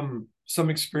me some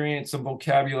experience, some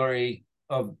vocabulary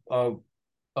of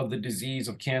the disease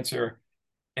of cancer.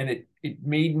 And it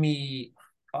made me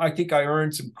I think I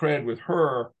earned some credit with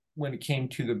her when it came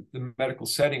to the medical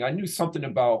setting. I knew something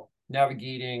about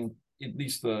navigating at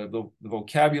least the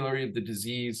vocabulary of the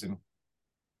disease, and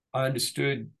I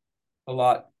understood a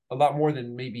lot more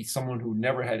than maybe someone who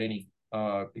never had any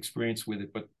experience with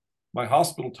it. But my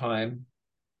hospital time,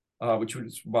 which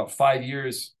was about 5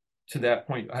 years to that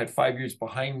point, I had 5 years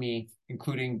behind me,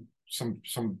 including some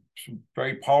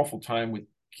very powerful time with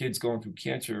kids going through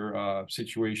cancer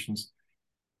situations.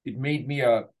 It made me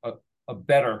a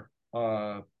better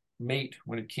mate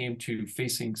when it came to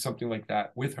facing something like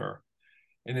that with her.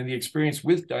 And then the experience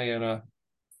with Diana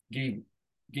gave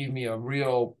me a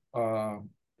real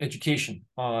education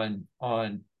on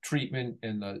treatment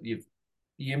and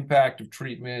the impact of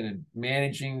treatment and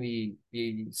managing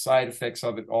the side effects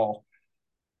of it all.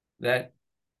 That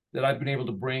I've been able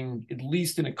to bring at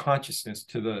least in a consciousness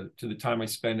to the time I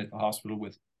spend at the hospital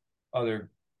with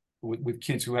with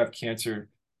kids who have cancer.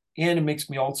 And it makes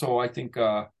me also, I think,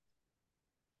 a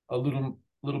little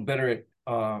better at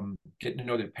getting to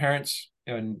know their parents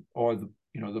and or the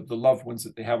loved ones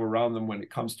that they have around them when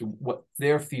it comes to what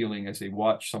they're feeling as they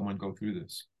watch someone go through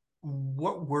this.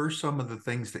 What were some of the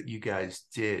things that you guys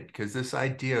did? Because this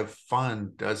idea of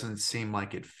fun doesn't seem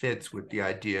like it fits with the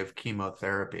idea of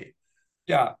chemotherapy.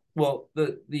 Yeah, well,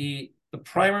 the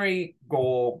primary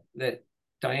goal that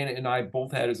Diana and I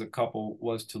both had as a couple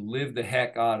was to live the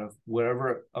heck out of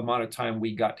whatever amount of time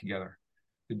we got together.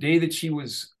 The day that she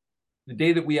was, the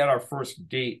day that we had our first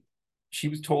date, she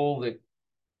was told that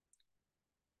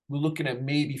we're looking at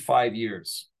maybe 5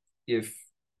 years. If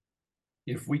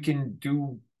we can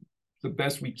do the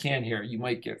best we can here, you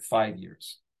might get 5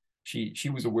 years. She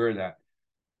was aware of that,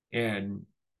 and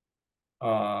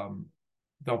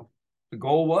the the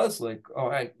goal was like, all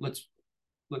right,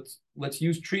 let's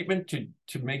use treatment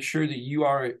to make sure that you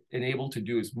are enabled to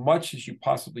do as much as you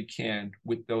possibly can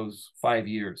with those 5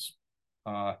 years.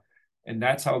 And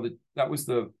that's how that was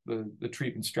the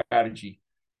treatment strategy.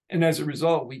 And as a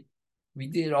result, we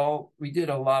did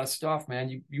a lot of stuff,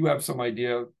 man. You have some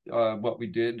idea what we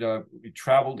did. We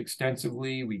traveled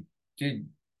extensively. We did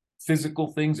physical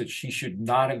things that she should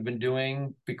not have been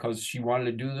doing because she wanted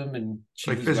to do them, and she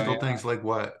Like was physical things like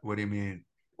what? What do you mean?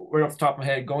 right off the top of my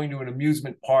head, going to an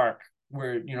amusement park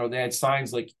where they had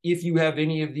signs like, if you have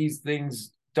any of these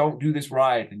things, don't do this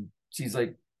ride. And she's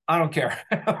like, I don't care.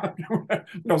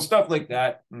 Stuff like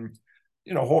that. And,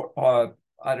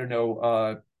 I don't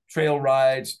know, trail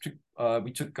rides.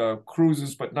 We took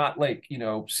cruises, but not like,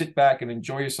 sit back and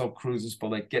enjoy yourself cruises,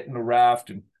 but like get in a raft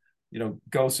and,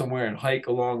 go somewhere and hike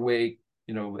a long way,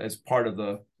 as part of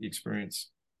the experience,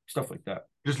 stuff like that.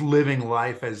 Just living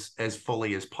life as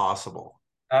fully as possible.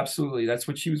 Absolutely. That's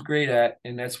what she was great at.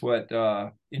 And that's what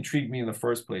intrigued me in the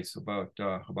first place about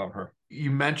her.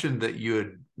 You mentioned that you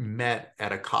had met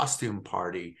at a costume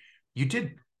party. You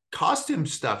did costume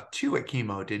stuff too at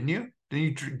chemo, didn't you?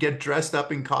 Didn't you get dressed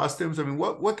up in costumes? I mean,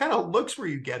 what kind of looks were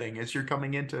you getting as you're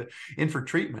coming in for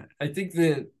treatment? I think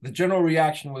the general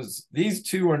reaction was, these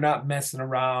two are not messing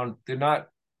around. They're not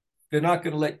going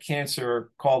to let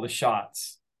cancer call the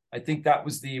shots. I think that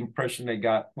was the impression they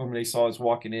got when they saw us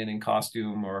walking in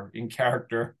costume or in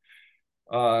character.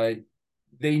 Uh,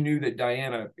 they knew that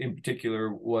Diana, in particular,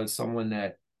 was someone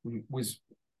that was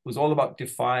all about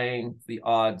defying the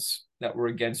odds that were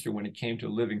against her when it came to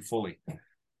living fully.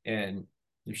 And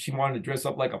if she wanted to dress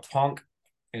up like a punk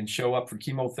and show up for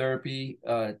chemotherapy,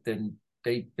 then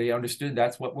they understood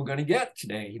that's what we're going to get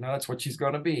today. That's what she's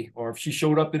going to be. Or if she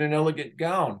showed up in an elegant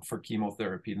gown for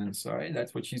chemotherapy, then sorry,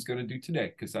 that's what she's going to do today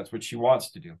because that's what she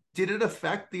wants to do. Did it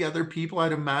affect the other people?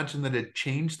 I'd imagine that it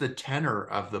changed the tenor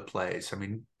of the place. I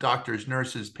mean, doctors,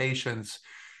 nurses, patients,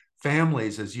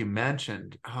 families, as you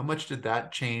mentioned. How much did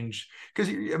that change? Because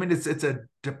I mean, it's a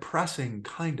depressing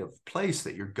kind of place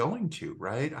that you're going to,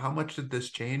 right? How much did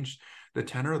this change the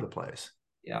tenor of the place?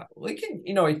 Yeah, well,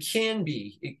 it can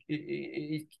be.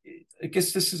 I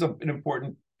guess this is an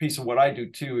important piece of what I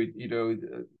do too.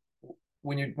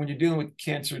 When you're dealing with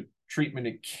cancer treatment,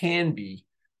 it can be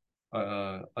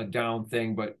a down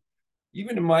thing. But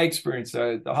even in my experience,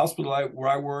 the hospital where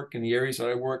I work and the areas that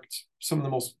I work, some of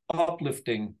the most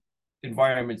uplifting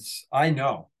environments I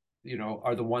know,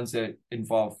 are the ones that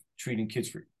involve treating kids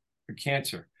for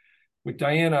cancer. With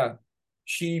Diana,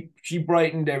 she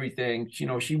brightened everything.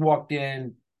 She walked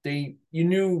in, you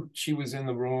knew she was in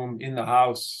the room, in the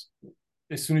house.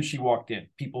 As soon as she walked in,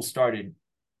 people started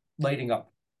lighting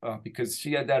up because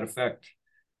she had that effect.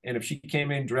 And if she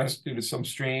came in dressed into some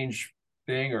strange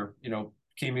thing, or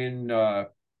came in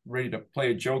ready to play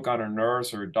a joke on a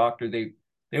nurse or a doctor, they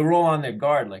were all on their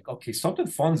guard, like, okay, something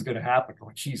fun's gonna happen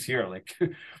when she's here. Like,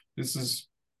 this is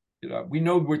we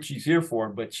know what she's here for,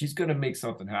 but she's going to make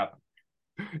something happen.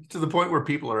 To the point where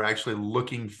people are actually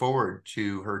looking forward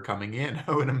to her coming in,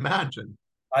 I would imagine.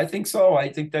 I think so.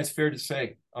 I think that's fair to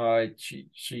say.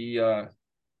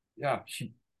 Yeah,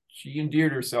 she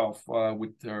endeared herself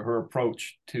with her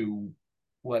approach to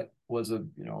what was a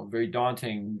very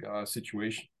daunting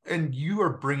situation. And you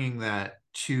are bringing that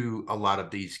to a lot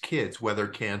of these kids, whether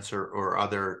cancer or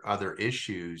other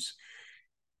issues.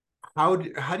 How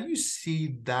do you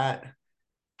see that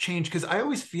change? Because I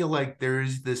always feel like there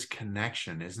is this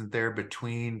connection, isn't there,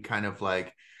 between kind of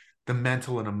like the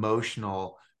mental and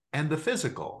emotional and the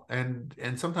physical, and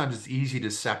sometimes it's easy to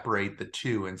separate the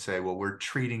two and say, well, we're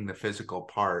treating the physical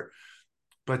part,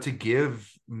 but to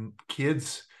give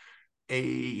kids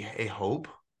a hope,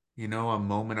 a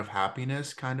moment of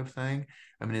happiness kind of thing.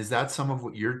 I mean, is that some of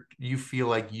what you feel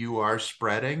like you are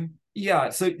spreading? Yeah,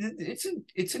 so it's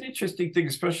an interesting thing,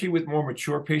 especially with more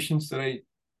mature patients that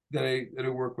I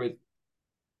work with.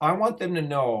 I want them to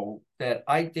know that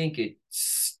I think it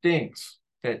stinks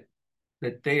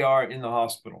that they are in the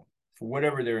hospital for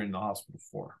whatever they're in the hospital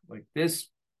for. Like this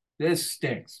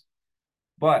stinks.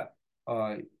 But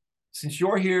since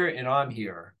you're here and I'm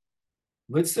here,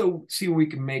 let's see what we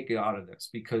can make out of this,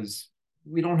 because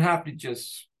we don't have to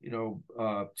just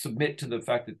submit to the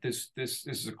fact that this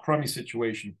is a crummy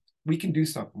situation. We can do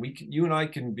something. You and I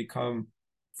can become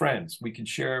friends. We can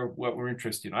share what we're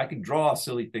interested in. I can draw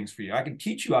silly things for you. I can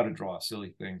teach you how to draw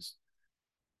silly things.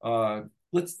 uh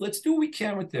let's do what we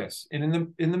can with this,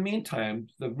 and in the meantime,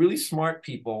 the really smart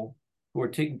people who are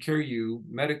taking care of you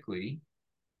medically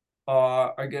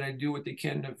are going to do what they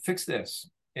can to fix this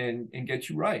and get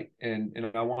you right. And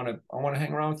I want to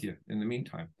hang around with you in the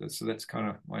meantime. That's kind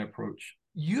of my approach.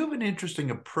 You have an interesting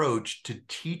approach to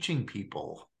teaching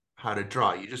people how to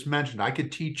draw. You just mentioned I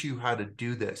could teach you how to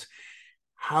do this.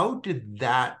 How did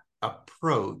that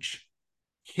approach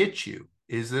hit you?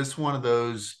 Is this one of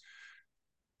those,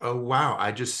 oh wow,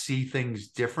 I just see things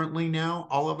differently now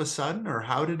all of a sudden, or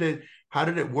how did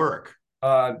it work?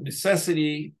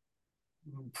 Necessity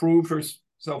proved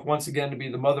herself once again to be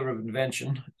the mother of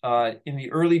invention. In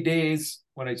the early days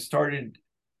when I started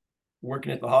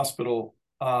working at the hospital,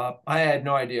 I had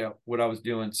no idea what I was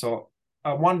doing. So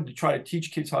I wanted to try to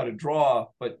teach kids how to draw,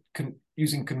 but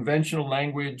using conventional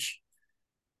language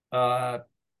uh,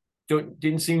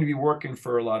 didn't seem to be working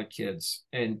for a lot of kids.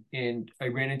 And I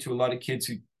ran into a lot of kids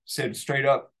who said straight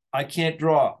up, "I can't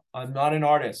draw. I'm not an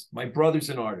artist. My brother's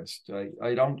an artist.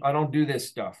 I don't do this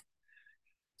stuff."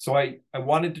 So I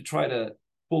wanted to try to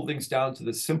pull things down to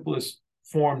the simplest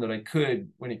form that I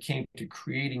could when it came to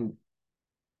creating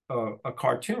a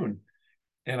cartoon.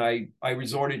 And I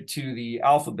resorted to the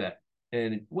alphabet.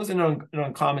 And it wasn't an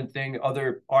uncommon thing.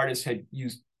 Other artists had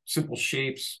used simple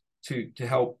shapes to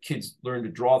help kids learn to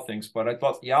draw things. But I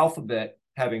thought the alphabet,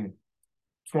 having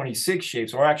 26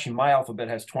 shapes, or actually my alphabet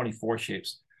has 24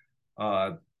 shapes.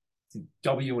 Uh,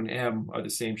 W and M are the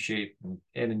same shape, and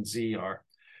N and Z are.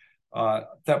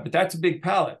 But that's a big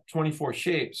palette, 24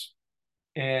 shapes.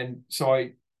 And so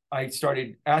I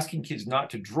started asking kids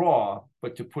not to draw,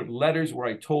 but to put letters where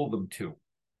I told them to.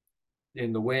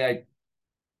 And the way I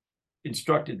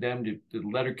instructed them, the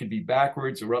letter could be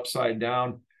backwards or upside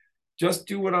down. Just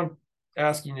do what I'm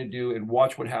asking you to do and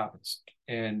watch what happens.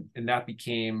 And that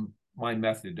became my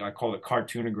method. I call it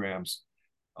cartoonograms.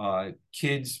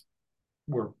 Kids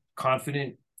were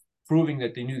confident, proving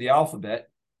that they knew the alphabet.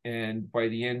 And by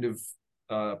the end of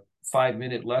a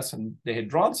 5-minute lesson, they had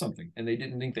drawn something, and they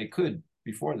didn't think they could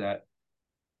before that.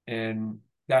 And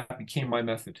that became my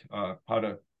method, how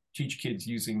to teach kids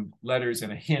using letters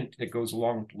and a hint that goes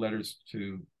along with the letters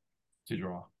to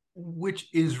draw. Which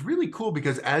is really cool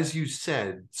because, as you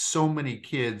said, so many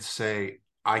kids say,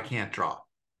 I can't draw,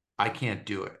 I can't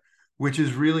do it, which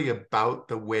is really about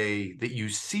the way that you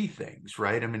see things,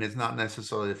 right? I mean, it's not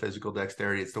necessarily the physical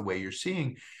dexterity, it's the way you're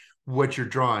seeing what you're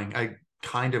drawing. I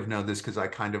kind of know this because I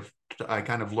kind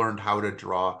of learned how to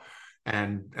draw,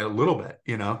 and a little bit,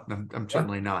 I'm Yeah.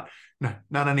 certainly not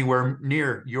anywhere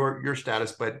near your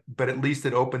status, but at least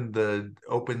it opened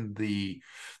the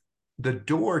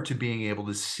door to being able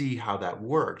to see how that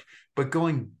worked. But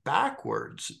going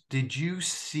backwards, did you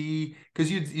see,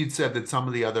 because you'd said that some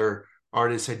of the other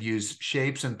artists had used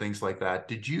shapes and things like that.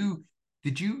 Did you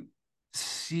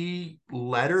see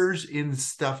letters in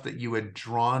stuff that you had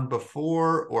drawn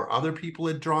before or other people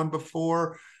had drawn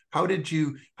before? How did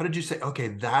you say, okay,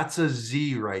 that's a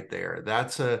Z right there?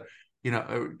 That's I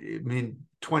mean,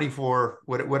 24,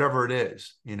 whatever it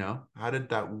is, how did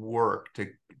that work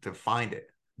to find it?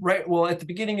 Right. Well, at the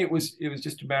beginning, it was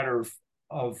just a matter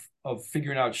of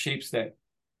figuring out shapes that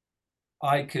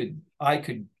I could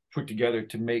put together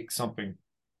to make something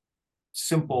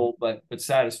simple but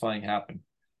satisfying happen.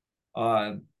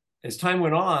 Uh, as time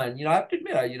went on, I have to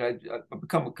admit, I've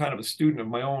become a kind of a student of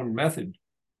my own method.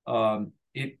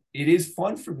 It is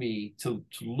fun for me to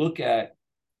look at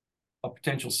a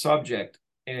potential subject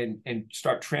and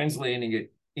start translating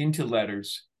it into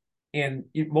letters, and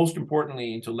most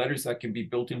importantly, into letters that can be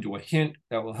built into a hint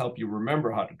that will help you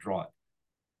remember how to draw it.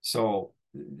 So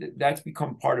that's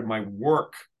become part of my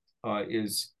work.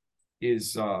 Is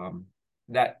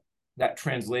that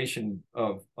translation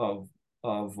of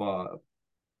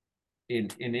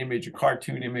an image, a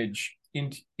cartoon image,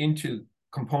 into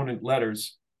component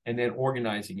letters, and then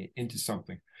organizing it into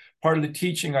something. Part of the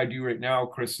teaching I do right now,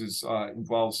 Chris,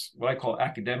 involves what I call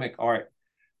academic art.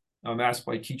 I'm asked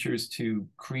by teachers to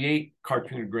create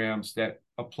cartoonograms that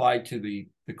apply to the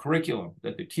curriculum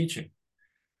that they're teaching.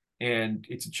 And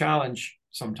it's a challenge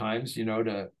sometimes,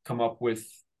 to come up with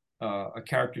a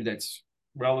character that's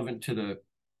relevant to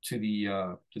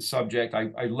the subject.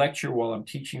 I lecture while I'm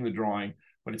teaching the drawing,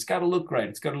 but it's got to look right.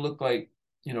 It's got to look like,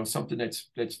 something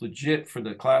that's legit for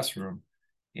the classroom.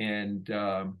 And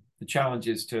the challenge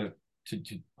is to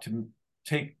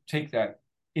take that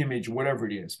image, whatever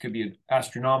it is, could be an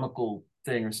astronomical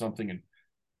thing or something, and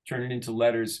turn it into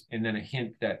letters and then a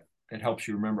hint that helps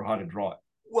you remember how to draw it.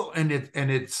 Well, and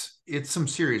it's some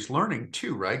serious learning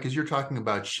too, right? Because you're talking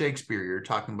about Shakespeare, you're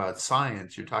talking about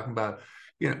science, you're talking about,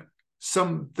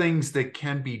 some things that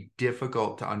can be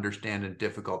difficult to understand and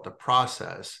difficult to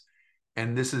process.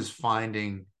 And this is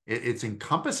it's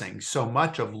encompassing so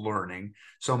much of learning,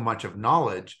 so much of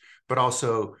knowledge, but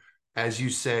also, as you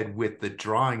said, with the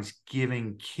drawings,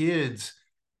 giving kids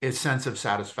a sense of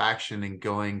satisfaction and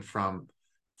going from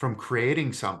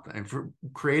creating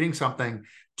something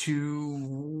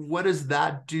to what does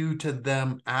that do to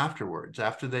them afterwards,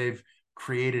 after they've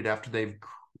created, after they've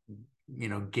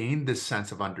gained this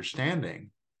sense of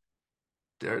understanding.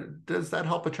 Does that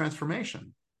help a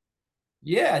transformation?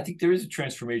 Yeah, I think there is a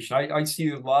transformation. I see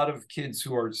a lot of kids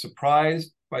who are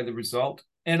surprised by the result.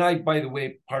 And by the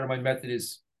way, part of my method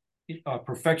is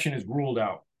perfection is ruled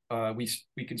out.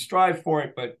 We can strive for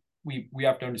it, but we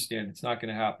have to understand it's not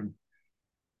going to happen.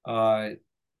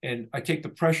 And I take the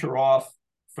pressure off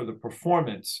for the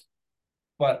performance,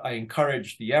 but I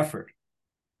encourage the effort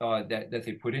that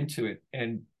they put into it.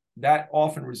 And that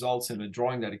often results in a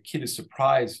drawing that a kid is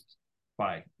surprised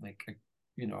by. Like,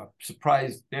 they're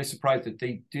surprised that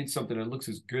they did something that looks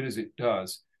as good as it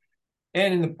does.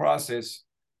 And in the process,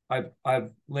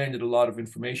 I've landed a lot of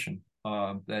information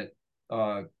that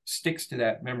sticks to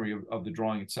that memory of the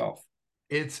drawing itself.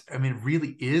 It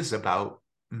really is about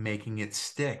making it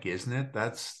stick, isn't it?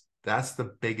 That's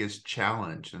the biggest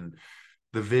challenge. And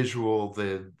the visual,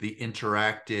 the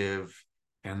interactive,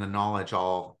 and the knowledge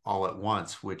all at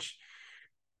once, which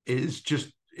is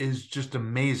just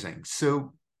amazing.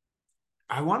 So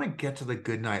I want to get to the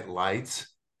Goodnight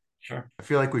Lights. Sure. I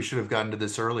feel like we should have gotten to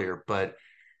this earlier, but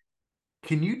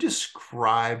can you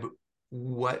describe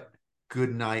what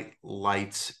Goodnight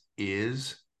Lights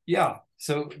is? Yeah.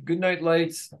 So Goodnight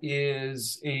Lights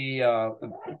is a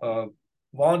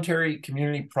voluntary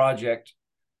community project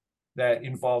that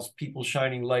involves people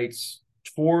shining lights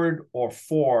toward or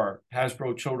for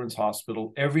Hasbro Children's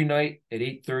Hospital every night at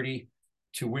 8:30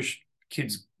 to wish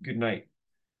kids good night.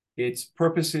 Its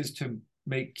purpose is to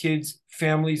make kids,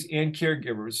 families, and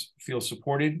caregivers feel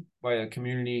supported by a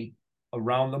community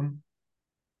around them,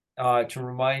 to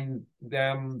remind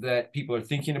them that people are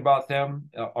thinking about them,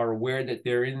 are aware that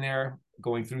they're in there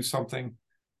going through something,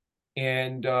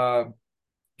 and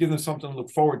give them something to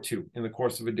look forward to in the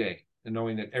course of a day, and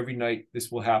knowing that every night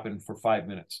this will happen for 5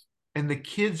 minutes. And the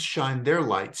kids shine their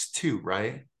lights too,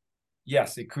 right?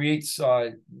 Yes, it creates,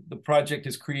 the project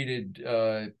has created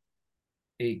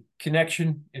a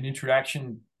connection, an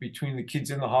interaction between the kids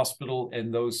in the hospital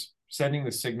and those sending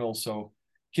the signal. So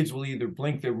kids will either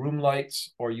blink their room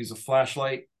lights or use a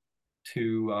flashlight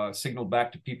to signal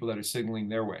back to people that are signaling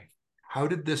their way. How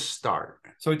did this start?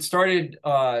 So it started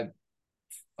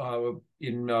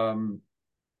in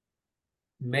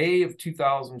May of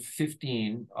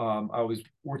 2015. I was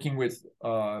working with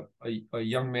a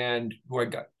young man who I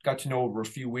got to know over a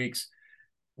few weeks.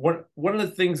 One of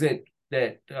the things that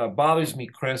bothers me,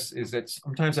 Chris, is that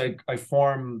sometimes I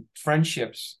form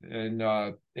friendships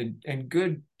and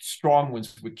good, strong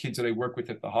ones with kids that I work with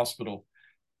at the hospital.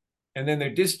 And then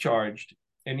they're discharged.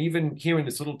 And even here in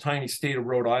this little tiny state of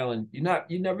Rhode Island, you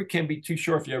never can be too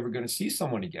sure if you're ever going to see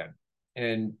someone again.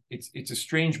 And it's a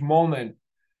strange moment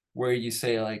where you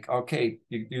say, like, okay,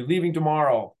 you're leaving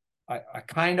tomorrow. I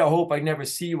kind of hope I never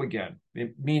see you again,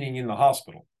 meaning in the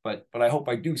hospital, but I hope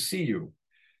I do see you.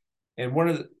 And one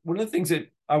of the things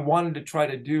that I wanted to try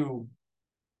to do,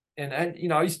 and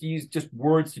I used to use just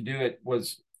words to do it,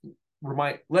 was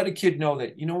let a kid know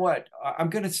that, you know what, I'm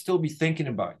going to still be thinking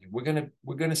about you.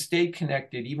 We're going to stay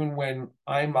connected even when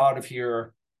I'm out of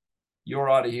here, you're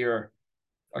out of here.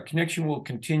 Our connection will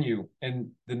continue.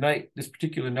 And this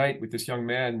particular night with this young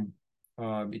man,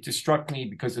 it just struck me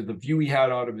because of the view he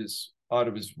had out of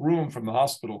his room from the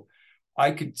hospital.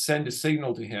 I could send a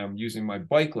signal to him using my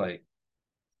bike light.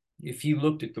 If he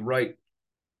looked at the right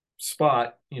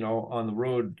spot, on the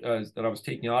road that I was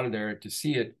taking out of there to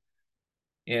see it.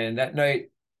 And that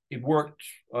night it worked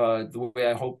the way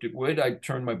I hoped it would. I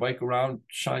turned my bike around,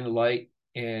 shined the light,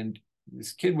 and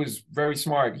this kid was very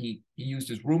smart. He used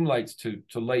his room lights to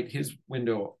light his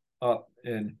window up,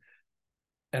 and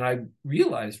I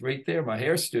realized right there, my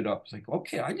hair stood up. It's like,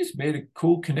 okay, I just made a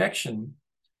cool connection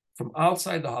from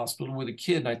outside the hospital with a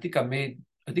kid, and I think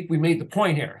we made the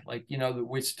point here, like, that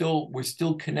we're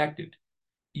still connected,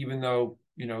 even though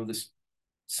this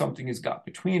something has got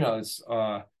between us.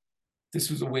 This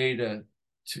was a way to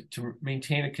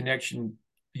maintain a connection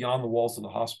beyond the walls of the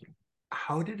hospital.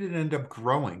 How did it end up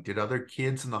growing? Did other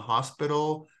kids in the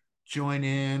hospital join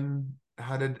in?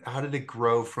 How did it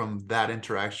grow from that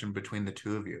interaction between the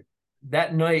two of you?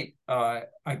 That night, I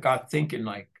got thinking,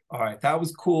 like, all right, that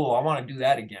was cool. I want to do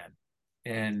that again.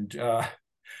 And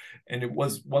it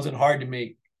wasn't hard to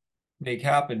make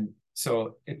happen.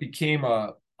 So it became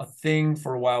a thing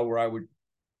for a while where I would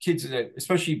kids that,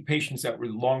 especially patients that were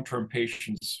long-term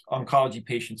patients, oncology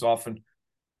patients often,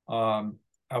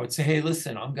 I would say, hey,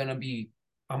 listen, I'm gonna be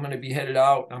headed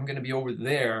out. I'm gonna be over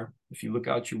there. If you look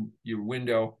out your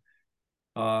window,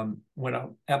 when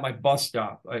I'm at my bus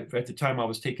stop, at the time I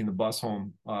was taking the bus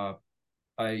home,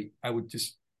 I would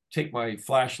just take my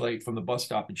flashlight from the bus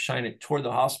stop and shine it toward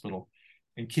the hospital.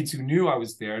 And kids who knew I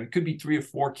was there, and it could be 3 or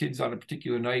 4 kids on a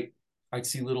particular night, I'd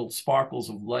see little sparkles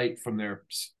of light from their,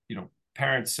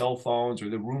 parents' cell phones, or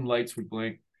the room lights would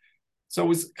blink. So it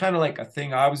was kind of like a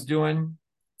thing I was doing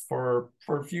for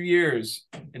a few years,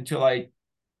 until I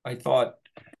thought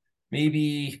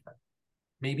maybe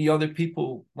other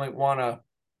people might want to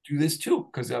do this too,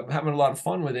 because I'm having a lot of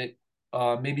fun with it.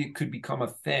 Maybe it could become a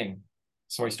thing.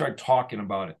 So I started talking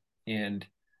about it, and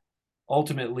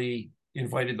ultimately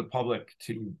invited the public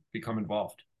to become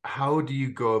involved. How do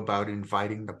you go about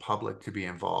inviting the public to be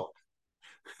involved?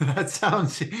 That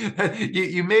sounds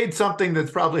you made something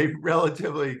that's probably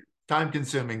relatively time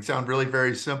consuming sound really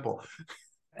very simple.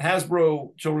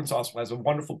 Hasbro Children's Hospital has a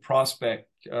wonderful prospect,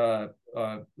 a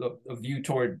view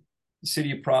toward the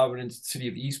city of Providence, the city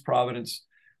of East Providence.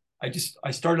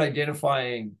 I started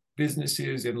identifying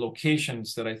businesses and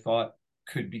locations that I thought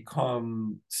could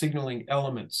become signaling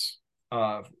elements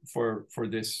for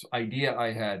this idea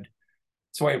I had.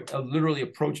 So I literally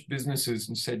approached businesses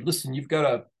and said, listen, you've got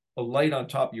a light on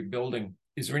top of your building.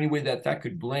 Is there any way that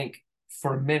could blink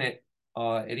for a minute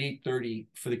at 8:30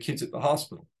 for the kids at the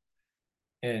hospital?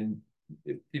 And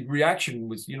the reaction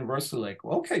was universally like,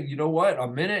 well, okay, you know what, a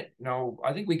minute,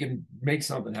 I think we can make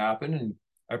something happen. And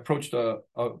I approached a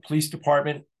police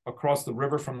department across the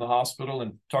river from the hospital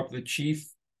and talked to the chief,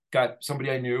 got somebody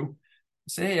I knew,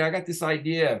 say, hey, I got this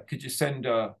idea. Could you send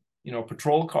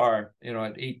patrol car, at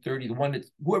 8:30, the one that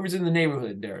whoever's in the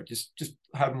neighborhood there, just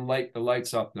have them light the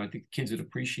lights up. And I think the kids would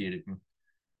appreciate it. And I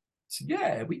said,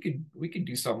 yeah, we could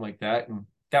do something like that. And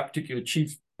that particular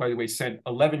chief, by the way, sent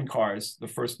 11 cars the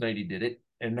first night he did it.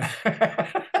 And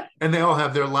and they all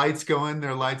have their lights going,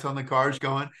 their lights on the cars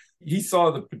going. He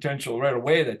saw the potential right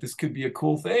away that this could be a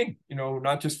cool thing,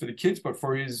 not just for the kids, but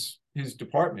for his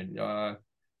department.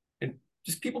 And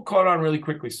just people caught on really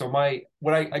quickly. So I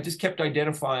just kept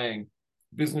identifying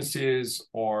businesses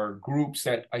or groups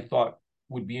that I thought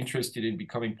would be interested in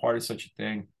becoming part of such a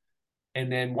thing. And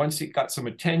then once it got some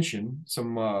attention,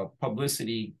 some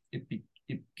publicity,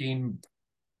 it gained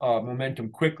momentum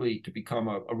quickly to become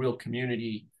a real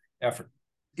community effort.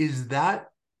 Is that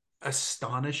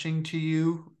astonishing to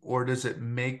you, or does it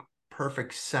make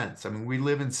perfect sense? I mean, we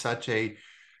live in such a,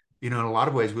 in a lot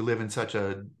of ways, we live in such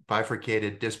a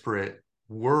bifurcated, disparate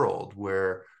world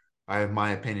where I have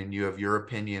my opinion, you have your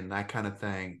opinion, that kind of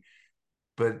thing.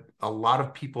 But a lot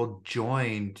of people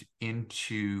joined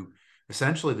into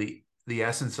essentially the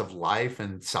essence of life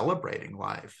and celebrating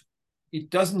life. It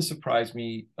doesn't surprise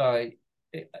me.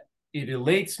 It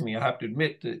elates me. I have to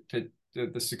admit that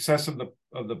the success of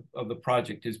the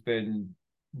project has been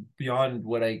beyond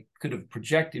what I could have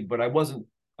projected. But I wasn't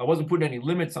putting any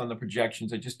limits on the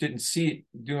projections. I just didn't see it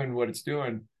doing what it's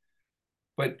doing.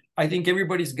 But I think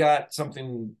everybody's got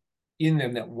something in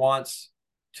them that wants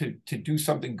to do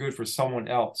something good for someone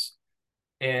else.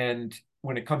 And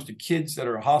when it comes to kids that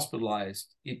are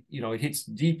hospitalized, it hits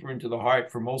deeper into the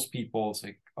heart for most people. It's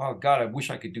like, oh God, I wish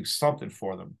I could do something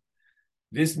for them.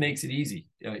 This makes it easy.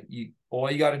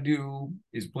 All you got to do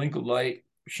is blink a light,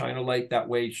 shine a light that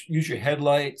way. Use your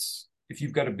headlights. If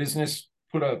you've got a business,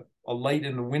 put a light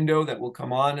in the window that will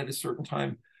come on at a certain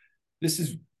time. This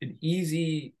is an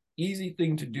easy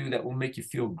thing to do that will make you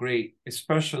feel great,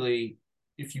 especially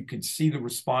if you can see the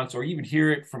response or even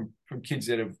hear it from kids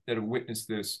that have witnessed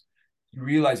this. You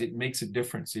realize it makes a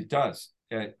difference. It does.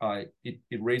 It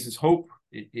raises hope.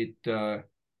 It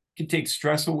can take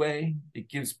stress away. It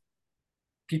gives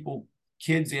people,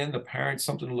 kids and the parents,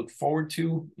 something to look forward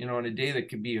to, on a day that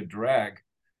could be a drag.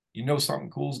 Something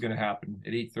cool is going to happen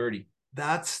at 8:30.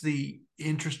 That's the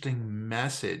interesting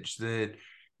message, that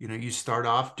you start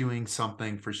off doing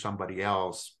something for somebody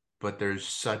else, but there's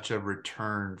such a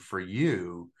return for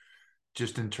you,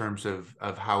 just in terms of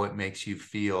how it makes you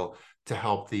feel to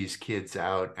help these kids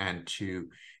out and to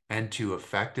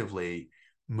effectively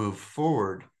move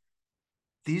forward.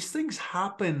 These things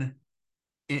happen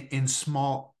in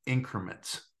small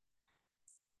increments.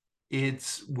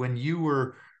 It's when you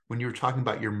were talking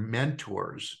about your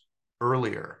mentors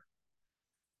earlier,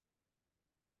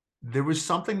 there was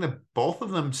something that both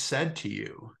of them said to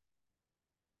you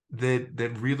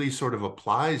that really sort of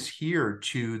applies here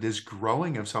to this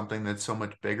growing of something that's so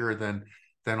much bigger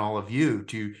than all of you.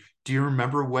 Do you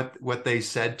remember what they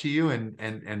said to you,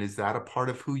 and is that a part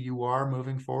of who you are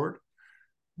moving forward?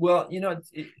 Well,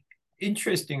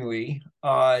 interestingly,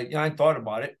 I thought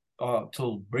about it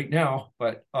till right now,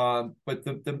 but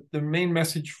the main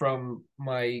message from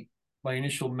my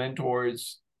initial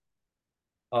mentors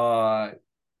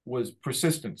was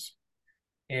persistence.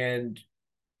 And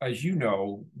as you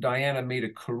know, Diana made a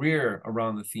career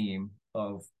around the theme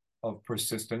of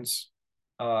persistence,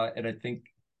 and I think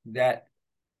that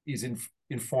is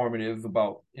informative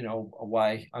about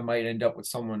why I might end up with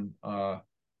someone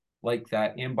like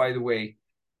that. And by the way,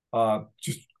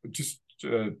 just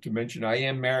to mention, I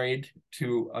am married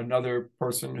to another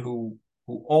person who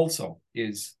also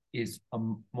is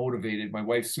motivated. My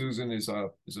wife Susan is a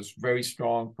very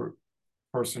strong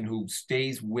person who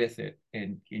stays with it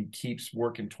and keeps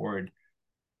working toward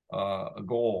a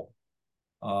goal.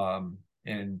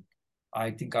 And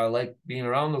I think I like being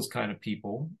around those kind of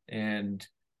people. And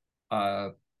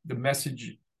the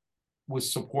message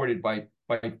was supported by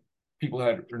people who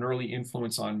had an early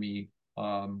influence on me.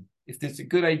 If it's a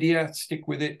good idea, stick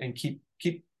with it and keep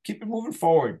it moving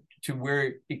forward to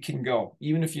where it can go,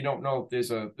 even if you don't know if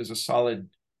there's a solid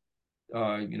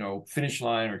finish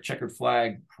line or checkered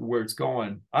flag for where it's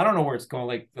going. I don't know where it's going.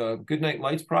 Like the Goodnight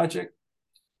Lights project,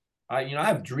 I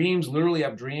have dreams, literally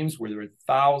have dreams where there are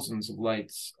thousands of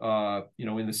lights,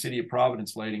 in the city of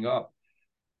Providence lighting up.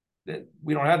 That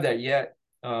we don't have that yet,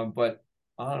 but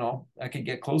I don't know. I could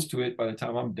get close to it by the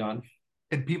time I'm done.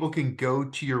 And people can go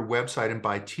to your website and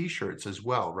buy T-shirts as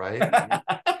well, right?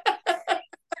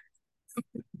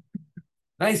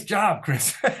 Nice job,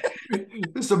 Chris.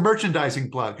 This is a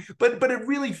merchandising plug, but it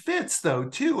really fits though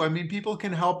too. I mean, people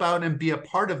can help out and be a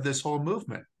part of this whole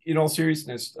movement. In all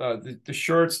seriousness, the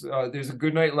shirts, there's a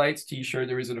Goodnight Lights T-shirt.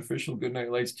 There is an official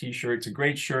Goodnight Lights T-shirt. It's a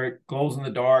great shirt, glows in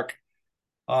the dark.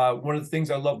 One of the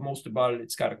things I love most about it,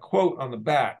 it's got a quote on the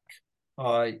back.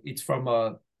 It's from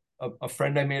a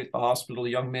friend I made at the hospital, a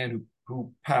young man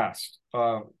who passed,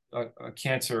 a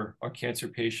cancer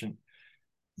patient.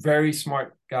 Very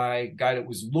smart guy that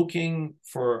was looking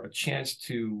for a chance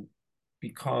to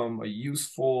become a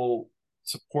useful,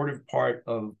 supportive part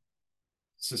of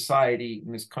society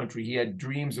in this country. He had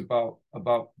dreams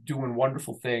about doing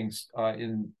wonderful things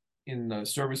in the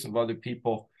service of other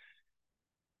people.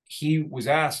 He was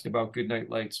asked about Goodnight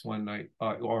Lights one night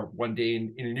or one day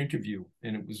in an interview,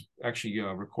 and it was actually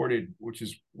recorded, which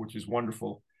is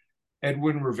wonderful.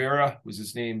 Edwin Rivera was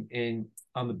his name, and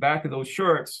on the back of those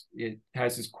shirts, it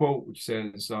has this quote which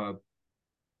says, "The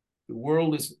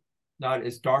world is not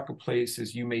as dark a place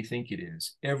as you may think it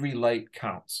is. Every light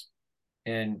counts."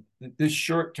 And this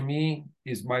shirt, to me,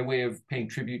 is my way of paying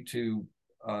tribute to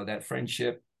that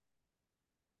friendship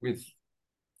with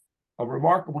a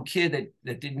remarkable kid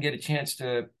that didn't get a chance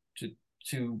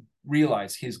to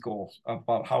realize his goals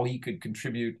about how he could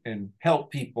contribute and help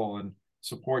people and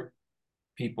support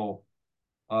people.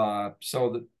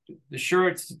 So the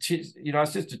shirt, it's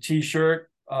just a T-shirt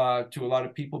to a lot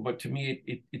of people, but to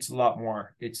me, it's a lot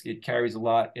more. It carries a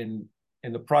lot, and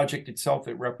the project itself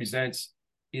it represents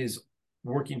is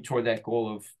working toward that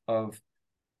goal of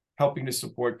helping to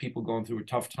support people going through a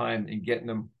tough time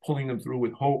and pulling them through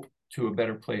with hope to a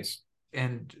better place.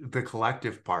 and the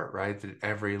collective part, right? That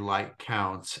every light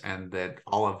counts, and that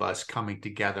all of us coming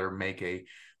together make a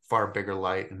far bigger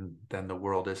light, and then the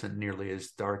world isn't nearly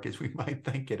as dark as we might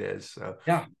think it is. So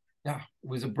Yeah, yeah, it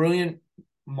was a brilliant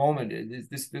moment.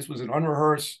 This was an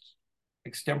unrehearsed,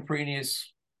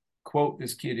 extemporaneous quote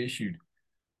this kid issued,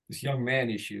 this young man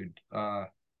issued.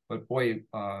 But boy,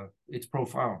 it's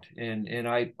profound, and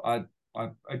I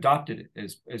adopted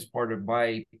it as part of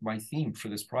my theme for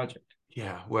this project.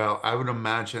 yeah, well, I would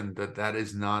imagine that that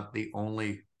is not the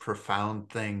only profound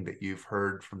thing that you've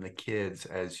heard from the kids.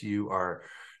 As you are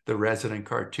the resident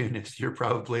cartoonist, you're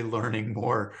probably learning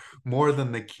more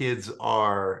than the kids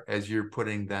are, as you're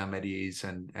putting them at ease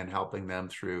and helping them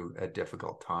through a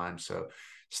difficult time. So,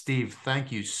 Steve,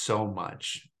 thank you so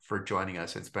much for joining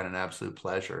us. It's been an absolute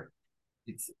pleasure.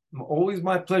 It's always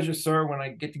my pleasure, sir. When I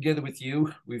get together with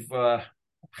you, we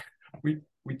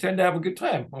tend to have a good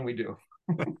time when we do.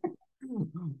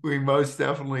 We most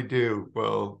definitely do.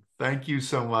 Well, thank you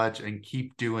so much, and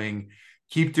keep doing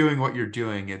what you're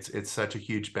doing. It's such a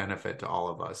huge benefit to all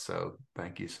of us. So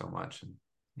thank you so much. And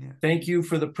yeah. Thank you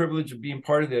for the privilege of being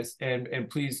part of this, and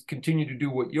please continue to do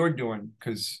what you're doing,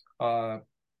 because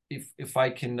if I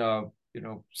can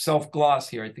self gloss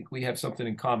here, I think we have something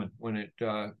in common when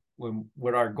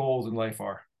what our goals in life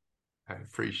are. I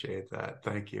appreciate that.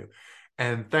 Thank you.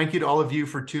 And thank you to all of you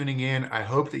for tuning in. I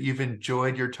hope that you've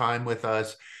enjoyed your time with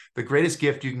us. The greatest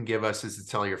gift you can give us is to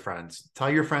tell your friends.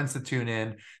 Tell your friends to tune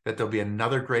in, that there'll be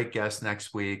another great guest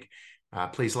next week.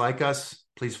 Please like us,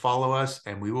 please follow us,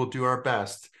 and we will do our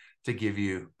best to give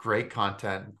you great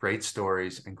content, great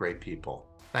stories, and great people.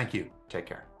 Thank you. Take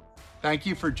care. Thank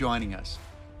you for joining us.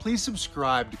 Please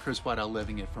subscribe to Chris Waddell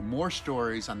Living It for more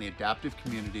stories on the adaptive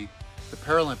community, the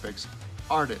Paralympics,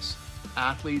 artists,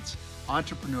 athletes,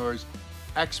 entrepreneurs,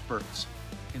 experts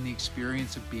in the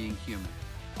experience of being human.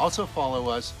 Also follow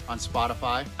us on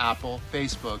Spotify, Apple,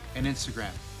 Facebook, and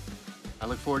Instagram. I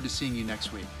look forward to seeing you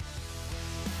next week.